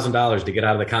 $11,000 to get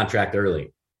out of the contract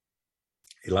early.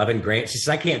 11 grand. She says,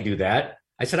 I can't do that.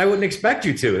 I said, I wouldn't expect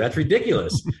you to. That's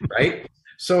ridiculous, right?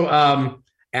 So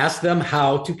ask them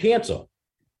how to cancel.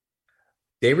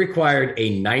 They required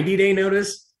a 90-day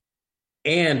notice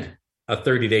and a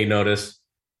 30-day notice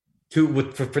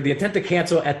for the intent to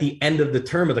cancel at the end of the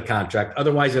term of the contract.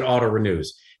 Otherwise, it auto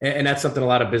renews, and that's something a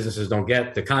lot of businesses don't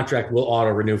get. The contract will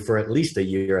auto renew for at least a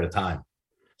year at a time,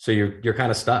 so you're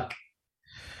kind of stuck.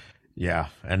 Yeah,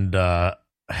 and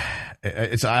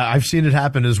I've seen it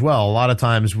happen as well. A lot of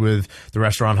times with the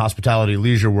restaurant, hospitality,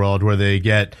 leisure world, where they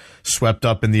get swept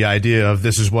up in the idea of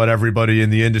this is what everybody in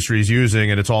the industry is using,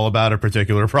 and it's all about a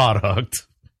particular product.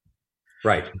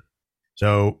 Right.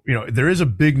 So, there is a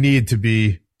big need to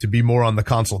be more on the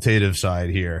consultative side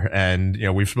here. And,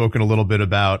 we've spoken a little bit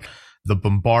about the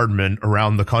bombardment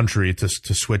around the country to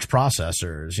switch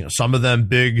processors. Some of them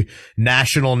big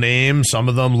national names, some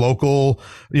of them local,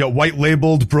 white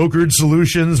labeled brokered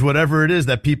solutions, whatever it is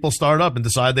that people start up and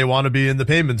decide they want to be in the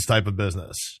payments type of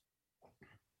business.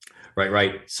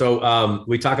 Right. So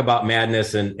we talk about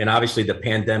madness, and obviously the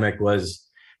pandemic was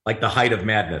like the height of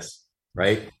madness,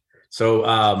 right?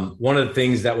 So one of the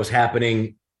things that was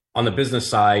happening on the business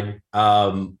side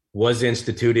was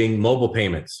instituting mobile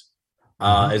payments,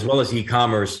 as well as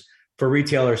e-commerce for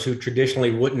retailers who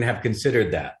traditionally wouldn't have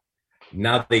considered that.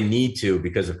 Now they need to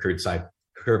because of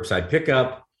curbside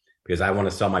pickup, because I want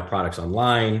to sell my products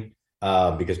online,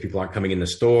 because people aren't coming in the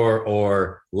store,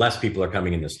 or less people are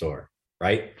coming in the store,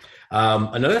 right?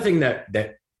 Another thing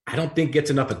that I don't think gets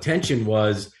enough attention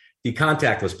was the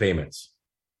contactless payments,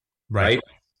 right?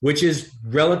 Which is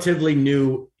relatively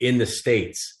new in the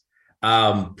States.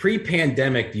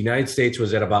 Pre-pandemic, the United States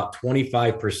was at about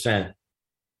 25%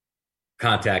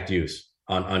 contact use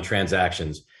on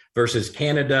transactions versus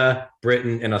Canada,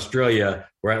 Britain, and Australia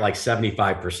were at like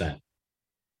 75%,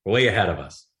 way ahead of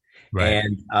us. Right.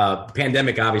 And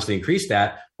pandemic obviously increased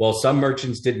that. Well, some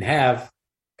merchants didn't have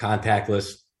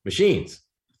contactless machines.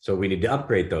 So we need to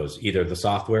upgrade those, either the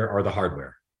software or the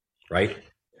hardware, right?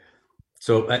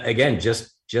 So again, just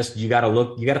you got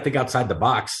to think outside the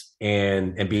box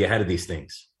and be ahead of these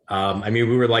things. We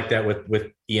were like that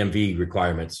with EMV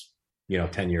requirements,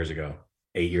 10 years ago,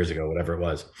 8 years ago, whatever it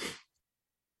was.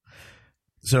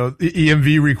 So the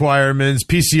EMV requirements,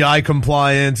 PCI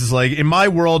compliance is like in my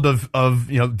world of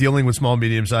dealing with small,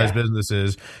 medium-sized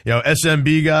businesses,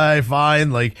 SMB guy, fine.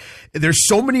 Like there's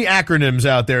so many acronyms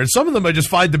out there, and some of them I just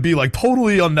find to be like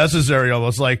totally unnecessary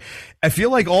almost. Like I feel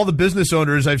like all the business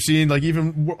owners I've seen, like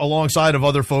even alongside of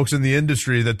other folks in the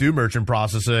industry that do merchant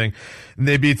processing, and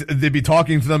they'd be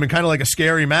talking to them in kind of like a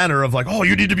scary manner of like, oh,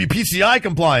 you need to be PCI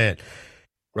compliant.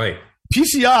 Right.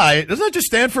 PCI, doesn't that just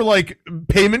stand for like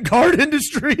payment card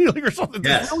industry, like or something?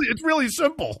 Yes. It's really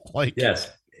simple. Like yes,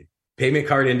 payment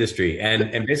card industry, and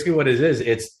basically what it is,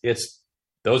 it's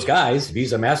those guys,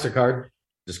 Visa, MasterCard,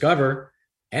 Discover,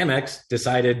 Amex,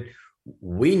 decided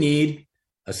we need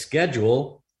a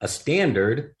schedule, a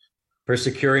standard for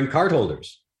securing cardholders,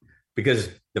 because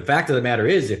the fact of the matter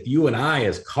is, if you and I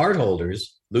as cardholders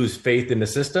lose faith in the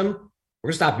system,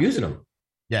 we're gonna stop using them.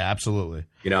 Yeah, absolutely.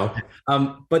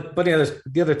 But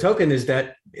the other token is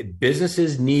that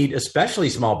businesses need, especially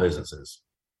small businesses,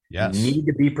 need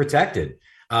to be protected.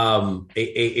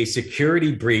 A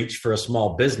security breach for a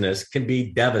small business can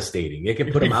be devastating. It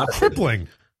can put them out of crippling.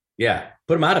 Business. Yeah,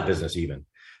 put them out of business even.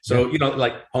 So,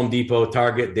 like Home Depot,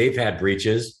 Target, they've had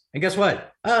breaches. And guess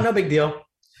what? Oh, no big deal.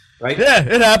 Right? Yeah,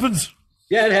 it happens.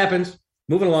 Yeah, it happens.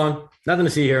 Moving along. Nothing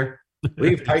to see here.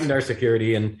 We've tightened our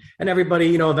security, and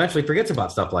everybody, eventually forgets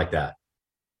about stuff like that.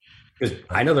 Because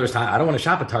I know there's time. I don't want to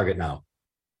shop at Target now.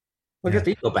 Well,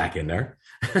 just go back in there.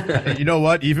 You know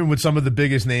what? Even with some of the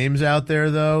biggest names out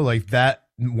there, though, like that,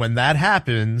 when that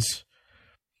happens,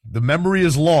 the memory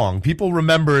is long. People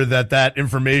remember that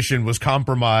information was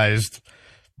compromised.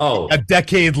 A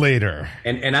decade later.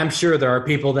 And I'm sure there are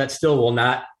people that still will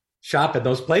not shop at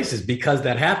those places because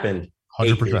that happened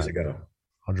 8 years ago.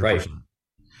 100%. Right.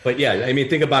 But yeah,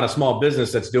 think about a small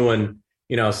business that's doing,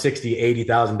 $60,000,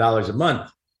 $80,000 a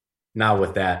month now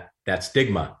with that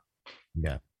stigma.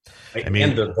 Yeah.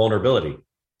 And the vulnerability,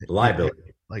 the liability.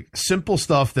 Like simple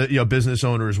stuff that, business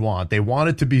owners want. They want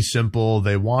it to be simple.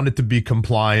 They want it to be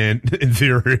compliant in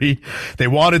theory. They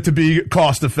want it to be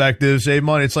cost effective, save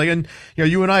money. It's like, and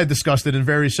you and I have discussed it in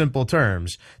very simple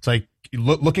terms. It's like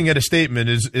looking at a statement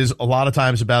is a lot of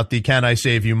times about the, can I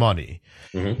save you money?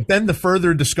 Mm-hmm. Then the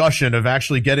further discussion of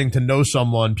actually getting to know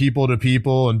someone, people to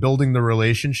people, and building the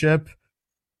relationship.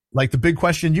 Like the big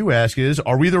question you ask is,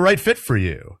 are we the right fit for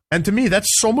you? And to me, that's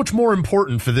so much more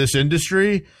important for this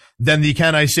industry than the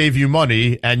can I save you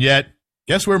money? And yet,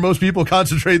 guess where most people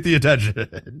concentrate the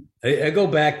attention? I go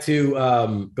back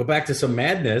to some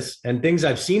madness and things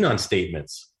I've seen on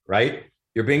statements, right?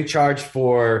 You're being charged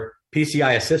for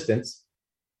PCI assistance.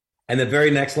 And the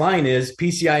very next line is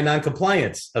PCI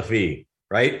noncompliance, a fee,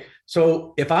 right?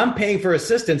 So if I'm paying for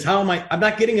assistance, I'm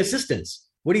not getting assistance.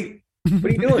 What are you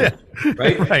doing? Yeah.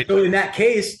 Right? So in that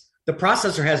case, the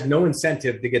processor has no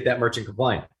incentive to get that merchant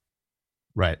compliant.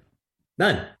 Right.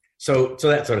 None. So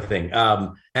that sort of thing.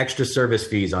 Extra service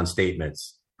fees on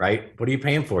statements, right? What are you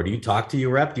paying for? Do you talk to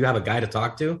your rep? Do you have a guy to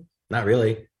talk to? Not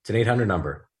really. It's an 800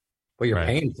 number. What you're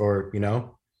paying for,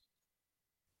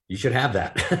 you should have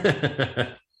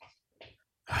that.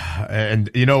 And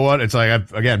you know what? It's like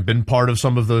I've, again, been part of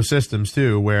some of those systems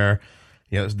too, where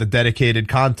the dedicated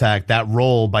contact, that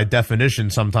role by definition,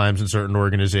 sometimes in certain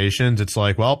organizations, it's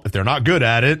like, well, if they're not good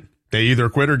at it, they either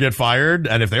quit or get fired,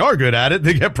 and if they are good at it,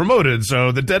 they get promoted.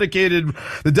 So the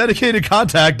dedicated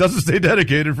contact doesn't stay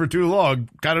dedicated for too long,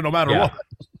 kind of no matter what.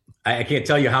 I can't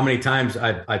tell you how many times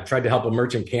I've tried to help a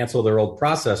merchant cancel their old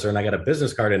processor, and I got a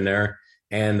business card in there,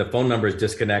 and the phone number is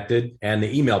disconnected, and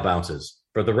the email bounces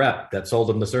for the rep that sold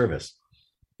them the service.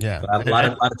 Yeah, so a lot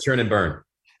of churn and burn.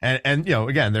 And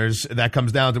again, that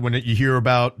comes down to when you hear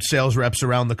about sales reps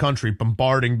around the country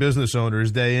bombarding business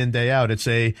owners day in, day out. It's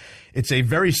a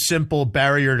very simple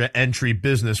barrier to entry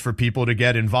business for people to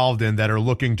get involved in that are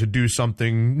looking to do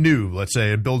something new, let's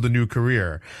say, and build a new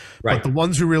career. Right. But the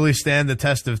ones who really stand the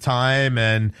test of time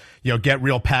and, get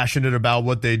real passionate about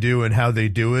what they do and how they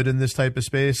do it in this type of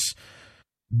space,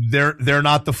 they're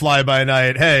not the fly by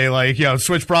night. Hey,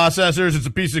 switch processors. It's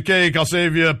a piece of cake. I'll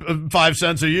save you 5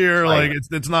 cents a year. Right.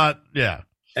 It's not. Yeah.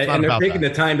 And they're taking the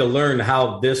time to learn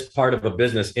how this part of a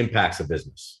business impacts a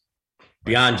business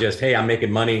beyond just, hey, I'm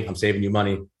making money. I'm saving you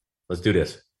money. Let's do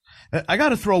this. I got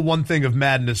to throw one thing of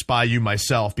madness by you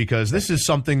myself, because this is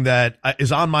something that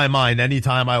is on my mind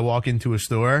anytime I walk into a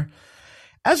store.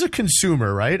 As a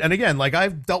consumer, right? And again,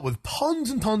 I've dealt with tons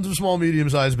and tons of small,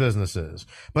 medium-sized businesses.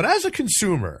 But as a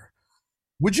consumer,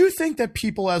 would you think that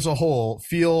people as a whole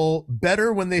feel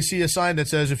better when they see a sign that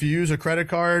says, if you use a credit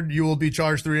card, you will be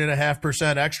charged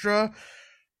 3.5% extra?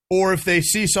 Or if they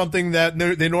see something that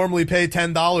they normally pay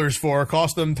 $10 for,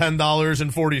 cost them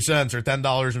 $10.40 or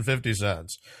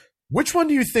 $10.50? Which one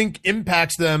do you think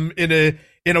impacts them in a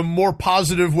more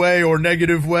positive way or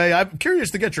negative way? I'm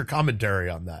curious to get your commentary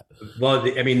on that. Well,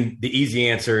 the easy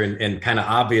answer and kind of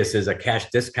obvious is a cash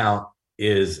discount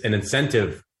is an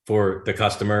incentive for the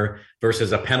customer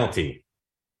versus a penalty,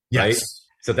 right?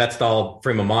 So that's the all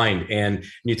frame of mind. And when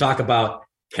you talk about,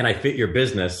 can I fit your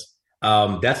business?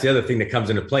 That's the other thing that comes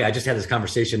into play. I just had this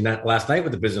conversation last night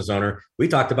with the business owner. We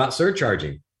talked about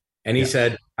surcharging, and he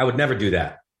said, I would never do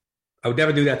that. I would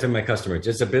never do that to my customers.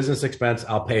 It's a business expense.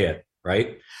 I'll pay it.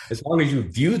 Right? As long as you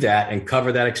view that and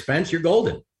cover that expense, you're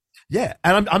golden. Yeah.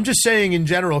 And I'm just saying in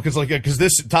general, because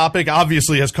this topic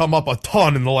obviously has come up a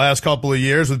ton in the last couple of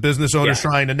years with business owners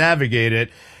trying to navigate it.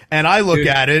 And I look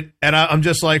at it and I'm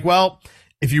just like, well,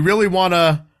 if you really want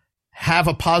to have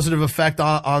a positive effect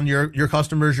on your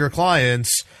customers, your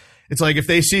clients, it's like if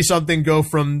they see something go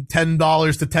from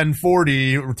 $10 to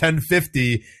 $10.40 or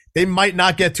 $10.50, they might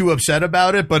not get too upset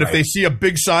about it, but if they see a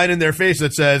big sign in their face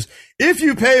that says, "If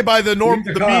you pay by the norm,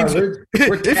 if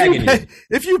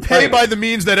you pay by the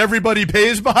means that everybody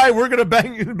pays by, we're going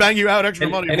to bang you out extra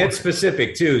money." And it's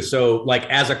specific too. So,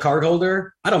 as a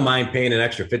cardholder, I don't mind paying an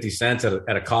extra 50 cents at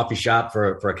a coffee shop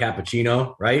for a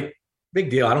cappuccino. Right? Big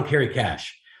deal. I don't carry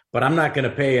cash, but I'm not going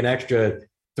to pay an extra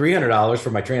 $300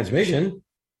 for my transmission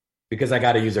because I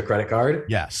got to use a credit card.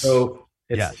 Yes. So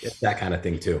it's that kind of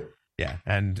thing too. Yeah,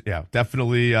 and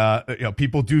definitely,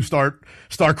 people do start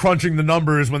crunching the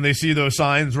numbers when they see those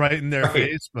signs right in their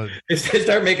face. But they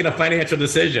start making a financial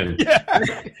decision.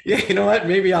 Yeah, you know what?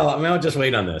 Maybe I'll just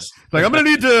wait on this. I'm going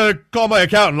to need to call my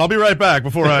accountant. I'll be right back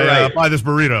before I buy this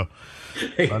burrito.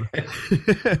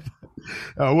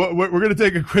 We're going to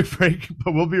take a quick break,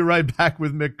 but we'll be right back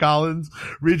with Mick Collins,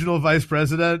 Regional Vice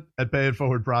President at Pay It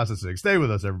Forward Processing. Stay with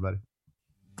us, everybody.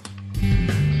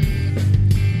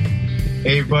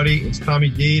 Hey everybody, it's Tommy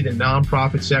D, the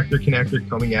Nonprofit Sector Connector,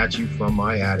 coming at you from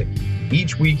my attic.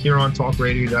 Each week here on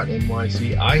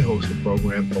TalkRadio.nyc, I host the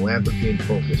program Philanthropy in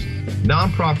Focus.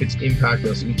 Nonprofits impact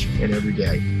us each and every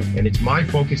day, and it's my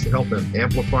focus to help them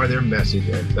amplify their message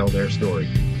and tell their story.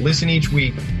 Listen each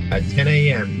week at 10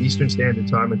 a.m. Eastern Standard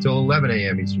Time until 11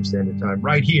 a.m. Eastern Standard Time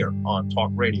right here on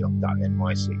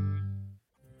TalkRadio.nyc.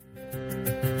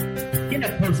 In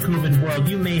a post-COVID world,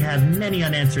 you may have many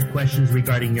unanswered questions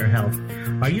regarding your health.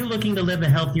 Are you looking to live a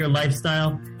healthier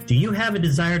lifestyle? Do you have a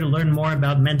desire to learn more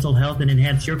about mental health and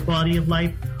enhance your quality of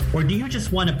life? Or do you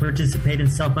just want to participate in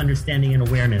self-understanding and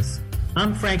awareness?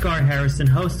 I'm Frank R. Harrison,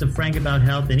 host of Frank About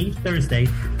Health, and each Thursday,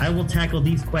 I will tackle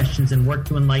these questions and work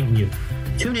to enlighten you.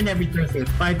 Tune in every Thursday at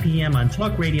 5 p.m. on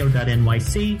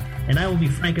TalkRadio.nyc, and I will be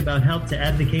Frank About Health to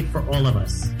advocate for all of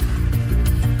us.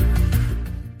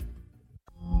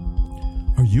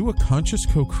 Are you a conscious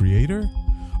co-creator?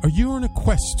 Are you on a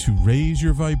quest to raise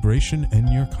your vibration and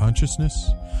your consciousness?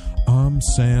 I'm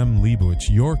Sam Leibowitz,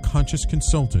 your conscious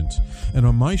consultant, and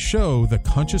on my show, The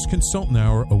Conscious Consultant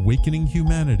Hour, Awakening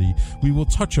Humanity, we will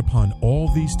touch upon all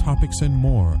these topics and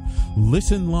more.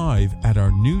 Listen live at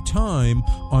our new time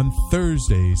on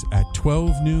Thursdays at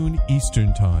 12 noon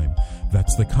Eastern Time.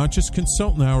 That's The Conscious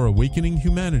Consultant Hour, Awakening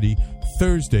Humanity,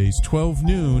 Thursdays, 12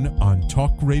 noon on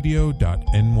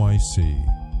talkradio.nyc.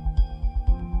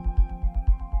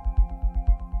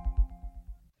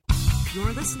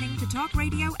 You're listening to Talk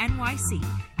Radio NYC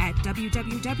at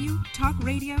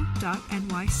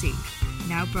www.talkradio.nyc.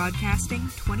 Now broadcasting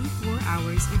 24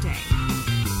 hours a day.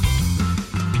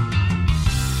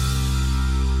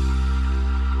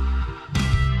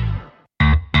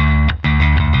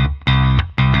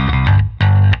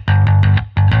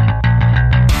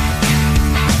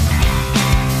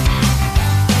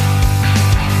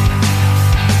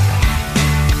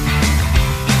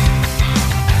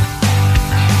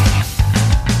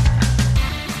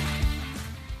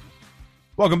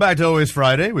 Welcome back to Always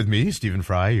Friday with me, Stephen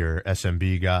Fry, your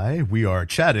SMB guy. We are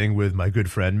chatting with my good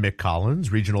friend Mick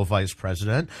Collins, Regional Vice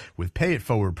President with Pay It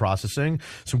Forward Processing.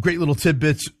 Some great little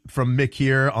tidbits from Mick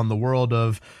here on the world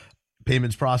of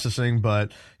payments processing,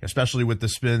 but especially with the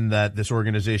spin that this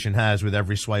organization has with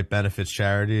Every Swipe Benefits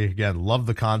charity. Again, love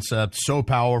the concept. So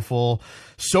powerful,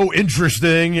 so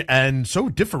interesting, and so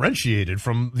differentiated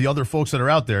from the other folks that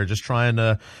are out there just trying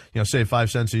to, save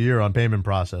 5 cents a year on payment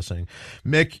processing.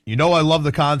 Mick, I love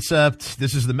the concept.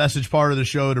 This is the message part of the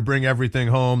show to bring everything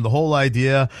home. The whole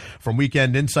idea from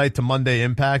Weekend Insight to Monday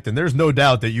Impact, and there's no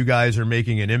doubt that you guys are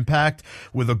making an impact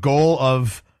with a goal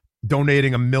of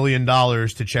donating $1 million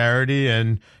to charity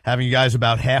and having you guys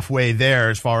about halfway there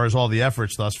as far as all the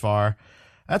efforts thus far.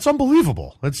 That's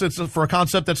unbelievable. It's for a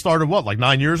concept that started like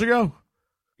 9 years ago?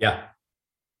 Yeah.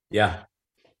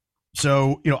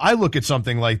 So, I look at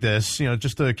something like this,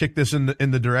 just to kick this in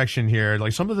the direction here,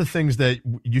 like some of the things that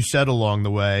you said along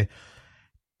the way,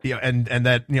 and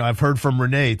that, I've heard from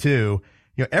Renee too,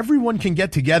 everyone can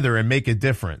get together and make a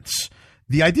difference.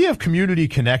 The idea of community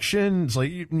connection is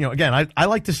like, again, I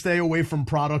like to stay away from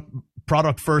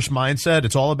product first mindset.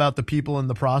 It's all about the people in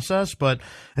the process. But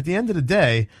at the end of the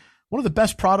day, one of the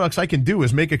best products I can do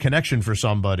is make a connection for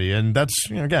somebody. And that's,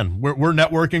 again, we're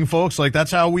networking folks. Like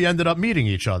that's how we ended up meeting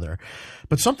each other.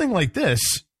 But something like this,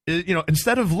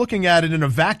 instead of looking at it in a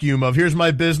vacuum of here's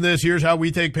my business, here's how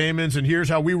we take payments, and here's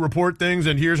how we report things,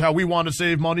 and here's how we want to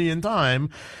save money and time.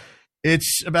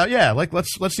 It's about,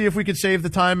 let's see if we could save the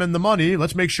time and the money.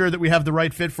 Let's make sure that we have the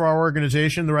right fit for our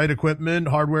organization, the right equipment,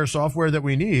 hardware, software that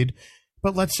we need.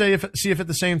 But let's see if at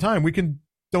the same time we can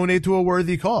donate to a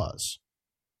worthy cause.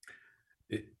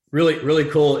 Really, really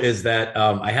cool is that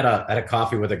I had a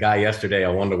coffee with a guy yesterday, a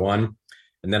 1-to-1,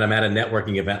 and then I'm at a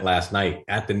networking event last night.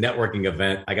 At the networking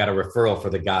event, I got a referral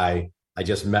for the guy I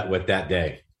just met with that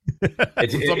day.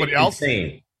 It's somebody else?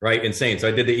 Insane. Right? Insane. So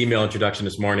I did the email introduction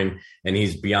this morning and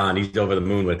he's over the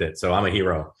moon with it. So I'm a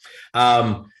hero.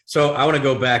 So I want to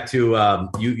go back to,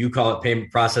 you call it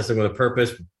payment processing with a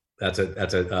purpose. That's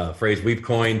a phrase we've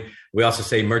coined. We also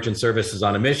say merchant services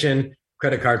on a mission,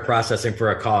 credit card processing for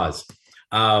a cause.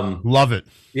 Love it.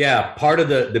 Yeah. Part of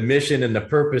the mission and the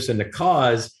purpose and the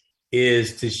cause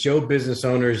is to show business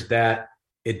owners that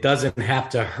it doesn't have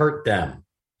to hurt them.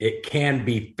 It can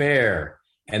be fair.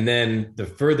 And then the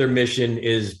further mission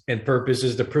and purpose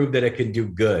is to prove that it can do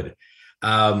good.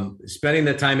 Spending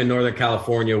the time in Northern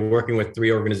California, working with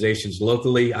 3 organizations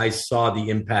locally, I saw the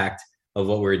impact of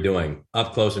what we're doing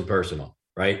up close and personal,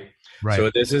 right? So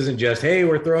this isn't just, hey,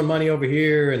 we're throwing money over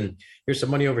here and here's some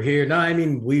money over here. No, I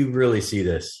mean, we really see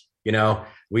this.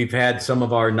 We've had some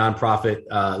of our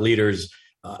nonprofit leaders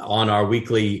on our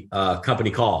weekly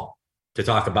company call to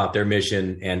talk about their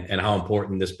mission and how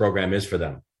important this program is for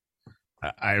them.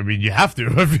 I mean, you have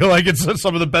to. I feel like it's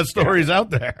some of the best stories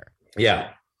out there. Yeah.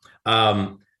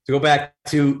 To go back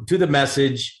to the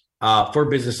message for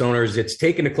business owners, it's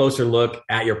taking a closer look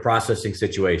at your processing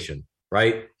situation,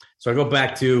 right? So I go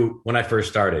back to when I first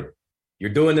started.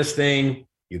 You're doing this thing.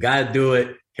 You got to do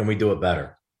it. Can we do it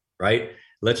better, right?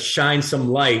 Let's shine some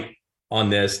light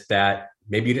on this that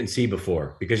maybe you didn't see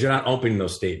before because you're not opening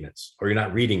those statements or you're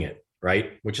not reading it,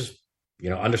 right? Which is,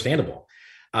 understandable.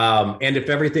 And if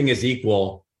everything is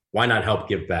equal, why not help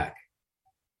give back?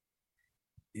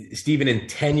 Stephen, in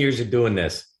 10 years of doing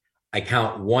this, I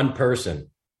count one person.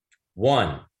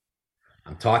 I'm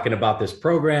talking about this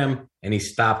program, and he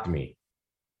stopped me.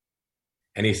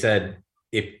 And he said,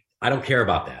 I don't care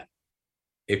about that.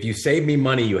 If you save me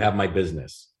money, you have my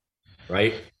business,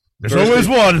 right? There's always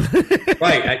one.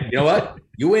 Right. You know what?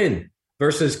 You win.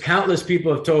 Versus countless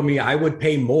people have told me I would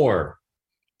pay more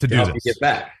to do help this. you get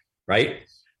back, right?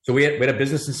 So we had a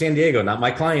business in San Diego, not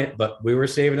my client, but we were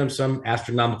saving him some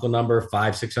astronomical number,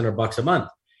 $500-600 a month.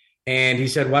 And he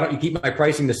said, why don't you keep my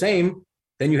pricing the same?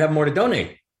 Then you have more to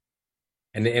donate.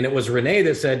 And it was Renee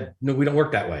that said, no, we don't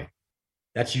work that way.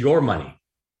 That's your money,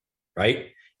 right?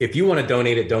 If you want to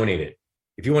donate it, donate it.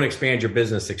 If you want to expand your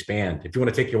business, expand. If you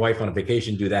want to take your wife on a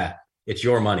vacation, do that. It's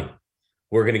your money.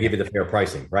 We're going to give you the fair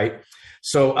pricing, right?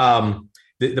 So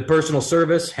the personal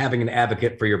service, having an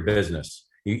advocate for your business.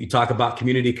 You talk about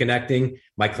community connecting.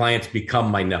 My clients become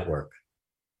my network,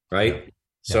 right? Yeah.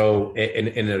 So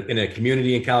in a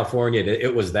community in California,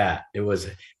 it was that. It was,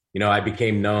 I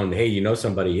became known. Hey, you know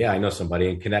somebody? Yeah, I know somebody,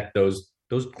 and connect those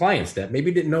clients that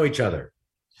maybe didn't know each other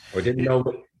or didn't know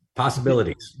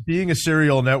possibilities. Being a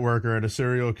serial networker and a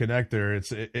serial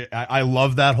connector, I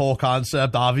love that whole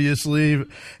concept. Obviously,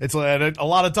 it's like a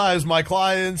lot of times my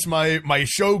clients, my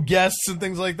show guests and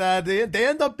things like that, they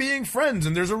end up being friends,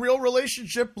 and there's a real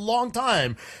relationship, long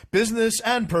time, business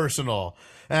and personal.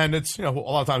 And it's, a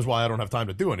lot of times why I don't have time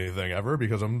to do anything ever,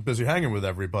 because I'm busy hanging with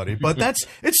everybody. But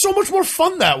it's so much more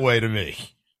fun that way to me.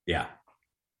 Yeah.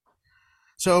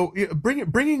 So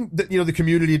bringing the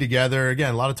community together,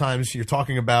 again, a lot of times you're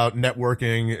talking about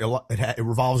networking. It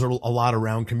revolves a lot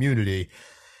around community.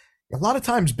 A lot of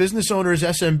times business owners,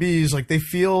 SMBs, like they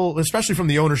feel, especially from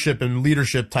the ownership and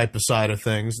leadership type of side of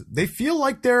things, they feel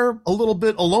like they're a little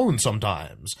bit alone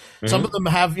sometimes. Mm-hmm. Some of them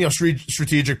have,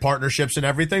 strategic partnerships and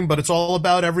everything, but it's all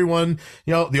about everyone,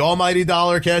 the almighty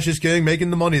dollar, cash is king,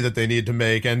 making the money that they need to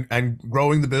make and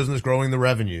growing the business, growing the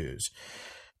revenues.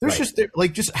 There's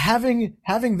just having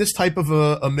this type of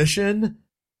a mission.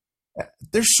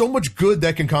 There's so much good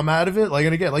that can come out of it. Like,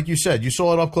 and again, like you said, you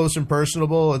saw it up close and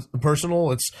personal.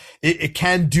 It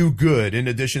can do good in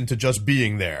addition to just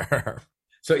being there.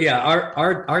 So yeah,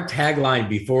 our tagline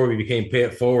before we became Pay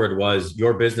It Forward was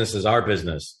 "Your business is our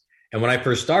business." And when I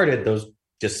first started, those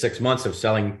just 6 months of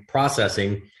selling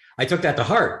processing, I took that to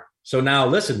heart. So now,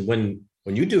 listen, when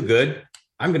you do good,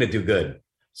 I'm going to do good.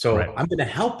 So right. I'm going to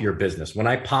help your business. When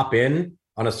I pop in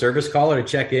on a service call or to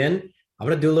check in, I'm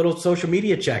going to do a little social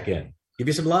media check-in, give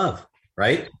you some love,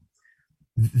 right?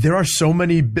 There are so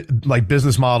many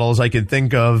business models I can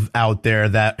think of out there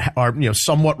that are,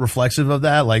 somewhat reflexive of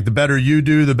that. Like the better you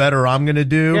do, the better I'm going to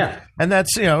do. Yeah. And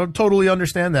that's, totally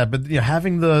understand that. But,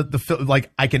 having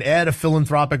I can add a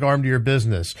philanthropic arm to your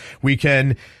business. We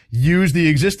can use the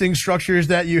existing structures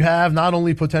that you have, not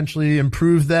only potentially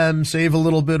improve them, save a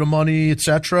little bit of money,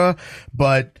 etc.,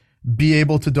 but be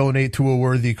able to donate to a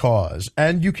worthy cause.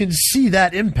 And you can see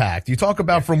that impact. You talk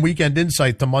about from Weekend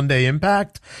Insight to Monday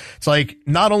Impact. It's like,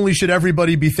 not only should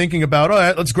everybody be thinking about, all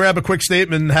right, let's grab a quick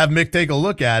statement and have Mick take a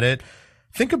look at it.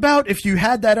 Think about if you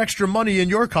had that extra money in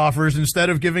your coffers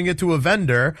instead of giving it to a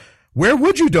vendor, where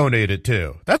would you donate it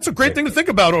to? That's a great thing to think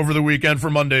about over the weekend for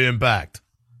Monday Impact.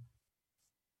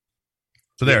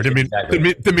 So there,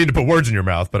 didn't mean to put words in your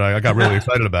mouth, but I got really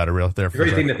excited about it real there.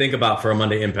 Great thing to think about for a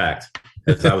Monday Impact.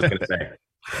 That's what I was going to say.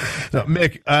 So,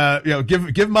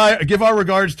 Mick, give our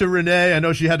regards to Renee. I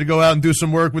know she had to go out and do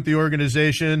some work with the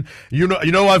organization.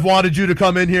 I've wanted you to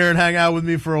come in here and hang out with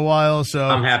me for a while. So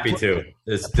I'm happy to.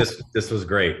 This was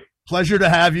great. Pleasure to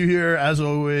have you here, as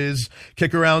always.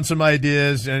 Kick around some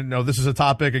ideas. And this is a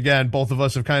topic, again, both of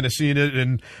us have kind of seen it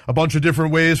in a bunch of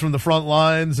different ways from the front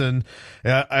lines. And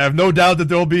I have no doubt that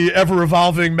there'll be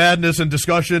ever-evolving madness and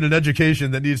discussion and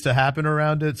education that needs to happen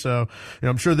around it. So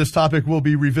I'm sure this topic will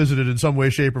be revisited in some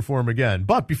way, shape, or form again.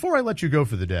 But before I let you go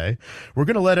for the day, we're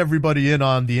going to let everybody in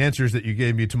on the answers that you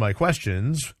gave me to my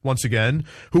questions. Once again,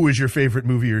 who is your favorite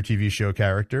movie or TV show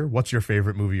character? What's your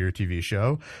favorite movie or TV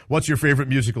show? What's your favorite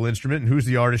musical instrument, and who's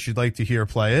the artist you'd like to hear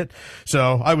play it?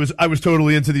 So I was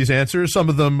totally into these answers. Some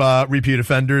of them repeat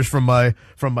offenders from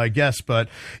my guests, but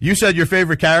you said your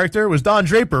favorite character was Don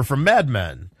Draper from Mad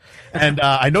Men. And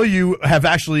I know you have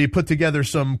actually put together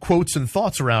some quotes and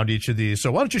thoughts around each of these.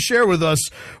 So why don't you share with us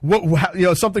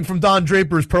something from Don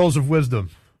Draper's Pearls of Wisdom?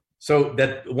 So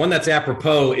that one that's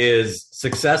apropos is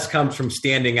success comes from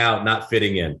standing out, not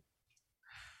fitting in.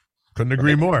 Couldn't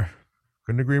agree more.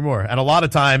 And a lot of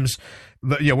times,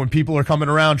 when people are coming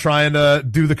around trying to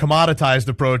do the commoditized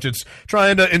approach, it's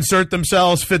trying to insert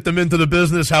themselves, fit them into the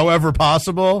business however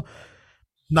possible.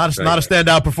 Not a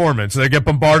standout performance. They get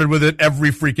bombarded with it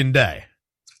every freaking day.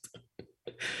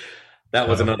 That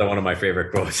was another one of my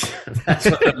favorite quotes. That's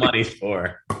what the money's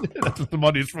for. That's what the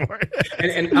money's for.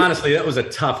 and honestly, that was a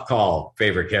tough call,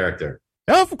 favorite character.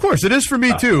 Oh, of course, it is for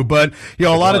me too. But a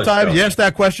lot of times you ask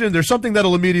that question, there's something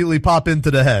that'll immediately pop into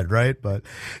the head, right? But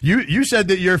you said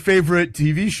that your favorite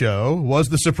TV show was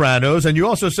The Sopranos, and you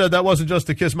also said that wasn't just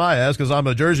to kiss my ass because I'm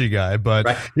a Jersey guy, but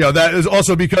that is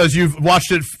also because you've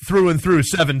watched it through and through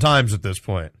 7 times at this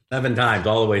point. 7 times,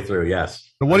 all the way through. Yes.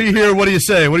 So what do you hear? What do you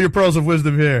say? What are your pearls of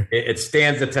wisdom here? It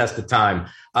stands the test of time.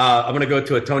 I'm going to go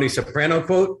to a Tony Soprano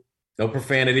quote. No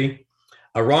profanity.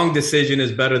 A wrong decision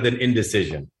is better than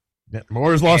indecision. Yeah,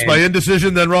 more is lost by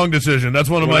indecision than wrong decision. That's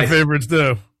one of my favorites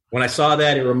too. When I saw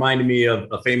that, it reminded me of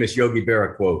a famous Yogi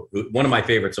Berra quote, one of my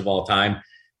favorites of all time.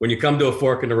 When you come to a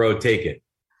fork in the road, take it.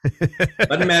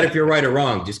 Doesn't matter if you're right or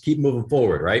wrong. Just keep moving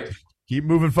forward, right? Keep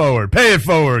moving forward. Pay it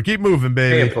forward. Keep moving,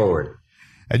 baby. Pay it forward.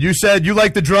 And you said you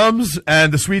like the drums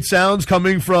and the sweet sounds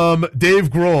coming from Dave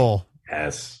Grohl.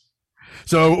 Yes.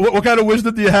 So what kind of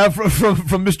wisdom do you have from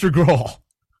Mr. Grohl?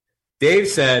 Dave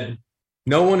said,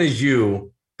 no one is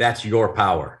you. That's your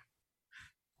power.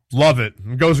 Love it.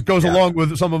 It goes along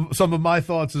with some of my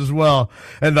thoughts as well.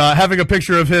 And having a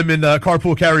picture of him in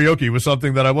carpool karaoke was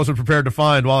something that I wasn't prepared to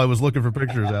find while I was looking for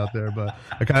pictures out there, but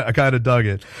I kind of dug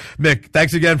it. Mick,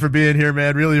 thanks again for being here,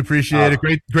 man. Really appreciate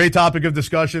it. Great topic of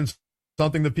discussion.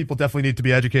 Something that people definitely need to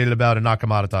be educated about and not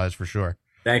commoditized for sure.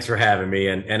 Thanks for having me.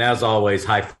 And as always,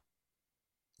 high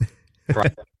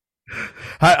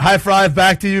five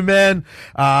back to you, man.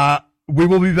 We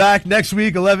will be back next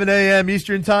week, 11 a.m.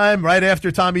 Eastern Time, right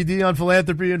after Tommy D on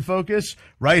Philanthropy in Focus,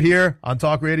 right here on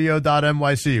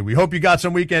talkradio.nyc. We hope you got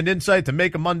some weekend insight to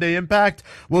make a Monday impact.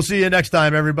 We'll see you next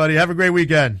time, everybody. Have a great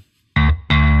weekend.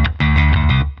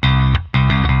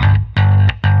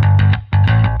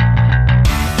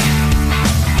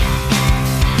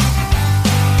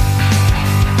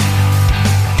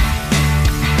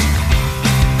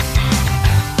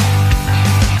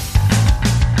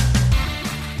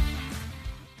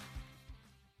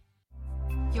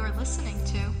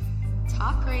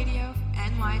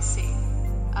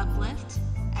 Uplift,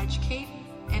 educate,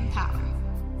 empower.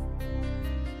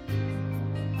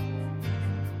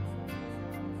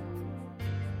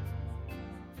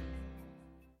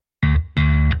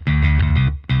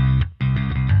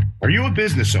 Are you a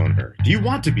business owner? Do you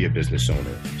want to be a business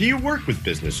owner? Do you work with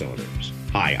business owners?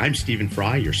 Hi, I'm Stephen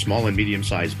Fry, your small and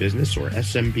medium-sized business or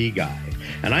SMB guy,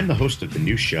 and I'm the host of the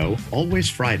new show, Always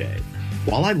Friday.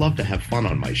 While I love to have fun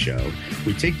on my show,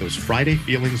 we take those Friday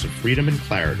feelings of freedom and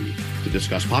clarity to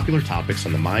discuss popular topics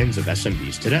on the minds of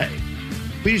SMBs today.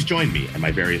 Please join me and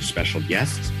my various special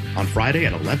guests on Friday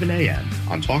at 11 a.m.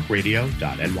 on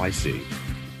talkradio.nyc.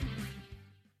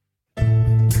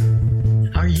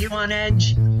 Are you on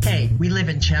edge? Hey, we live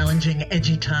in challenging,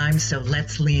 edgy times, so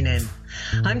let's lean in.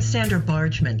 I'm Sandra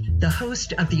Bargman, the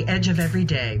host of The Edge of Every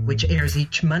Day, which airs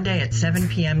each Monday at 7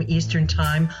 p.m. Eastern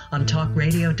Time on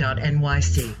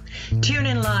talkradio.nyc. Tune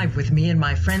in live with me and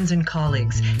my friends and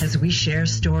colleagues as we share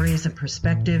stories and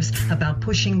perspectives about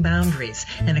pushing boundaries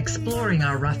and exploring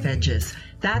our rough edges.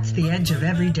 That's The Edge of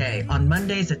Every Day on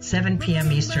Mondays at 7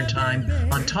 p.m. Eastern Time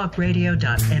on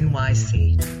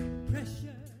talkradio.nyc.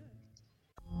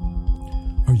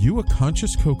 Are you a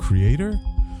conscious co-creator?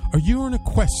 Are you on a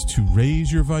quest to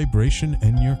raise your vibration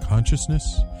and your consciousness?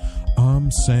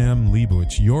 I'm Sam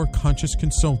Leibowitz, your conscious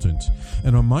consultant,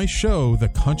 and on my show, The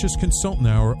Conscious Consultant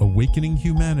Hour, Awakening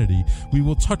Humanity, we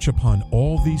will touch upon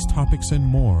all these topics and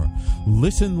more.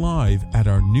 Listen live at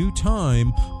our new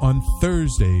time on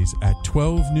Thursdays at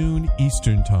 12 noon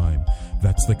Eastern Time.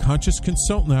 That's The Conscious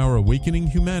Consultant Hour, Awakening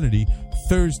Humanity,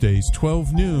 Thursdays,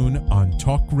 12 noon on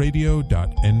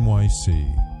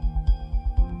talkradio.nyc.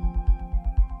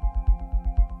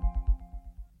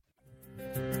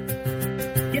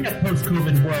 In a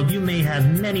post-COVID world, you may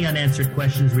have many unanswered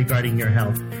questions regarding your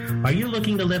health. Are you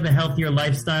looking to live a healthier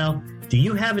lifestyle? Do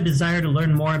you have a desire to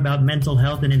learn more about mental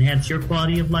health and enhance your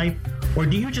quality of life? Or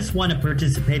do you just want to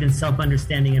participate in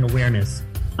self-understanding and awareness?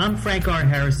 I'm Frank R.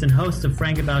 Harrison, host of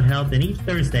Frank About Health, and each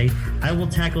Thursday, I will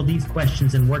tackle these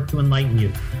questions and work to enlighten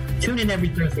you. Tune in every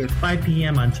Thursday at 5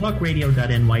 p.m. on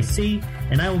talkradio.nyc,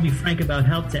 and I will be Frank About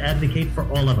Health to advocate for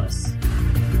all of us.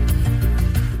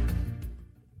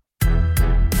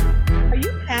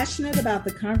 Passionate about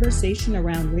the conversation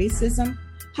around racism?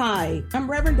 Hi, I'm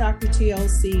Reverend Dr.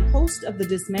 TLC, host of the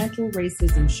Dismantle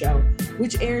Racism Show,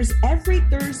 which airs every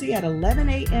Thursday at 11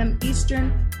 a.m.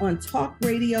 Eastern on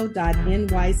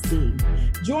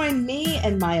talkradio.nyc. Join me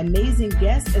and my amazing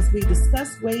guests as we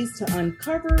discuss ways to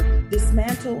uncover,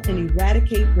 dismantle, and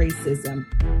eradicate racism.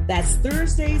 That's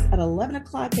Thursdays at 11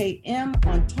 o'clock a.m.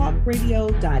 on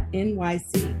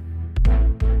talkradio.nyc.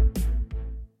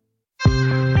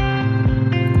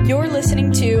 You're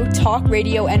listening to Talk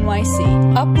Radio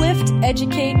NYC. Uplift,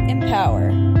 educate,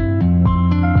 empower.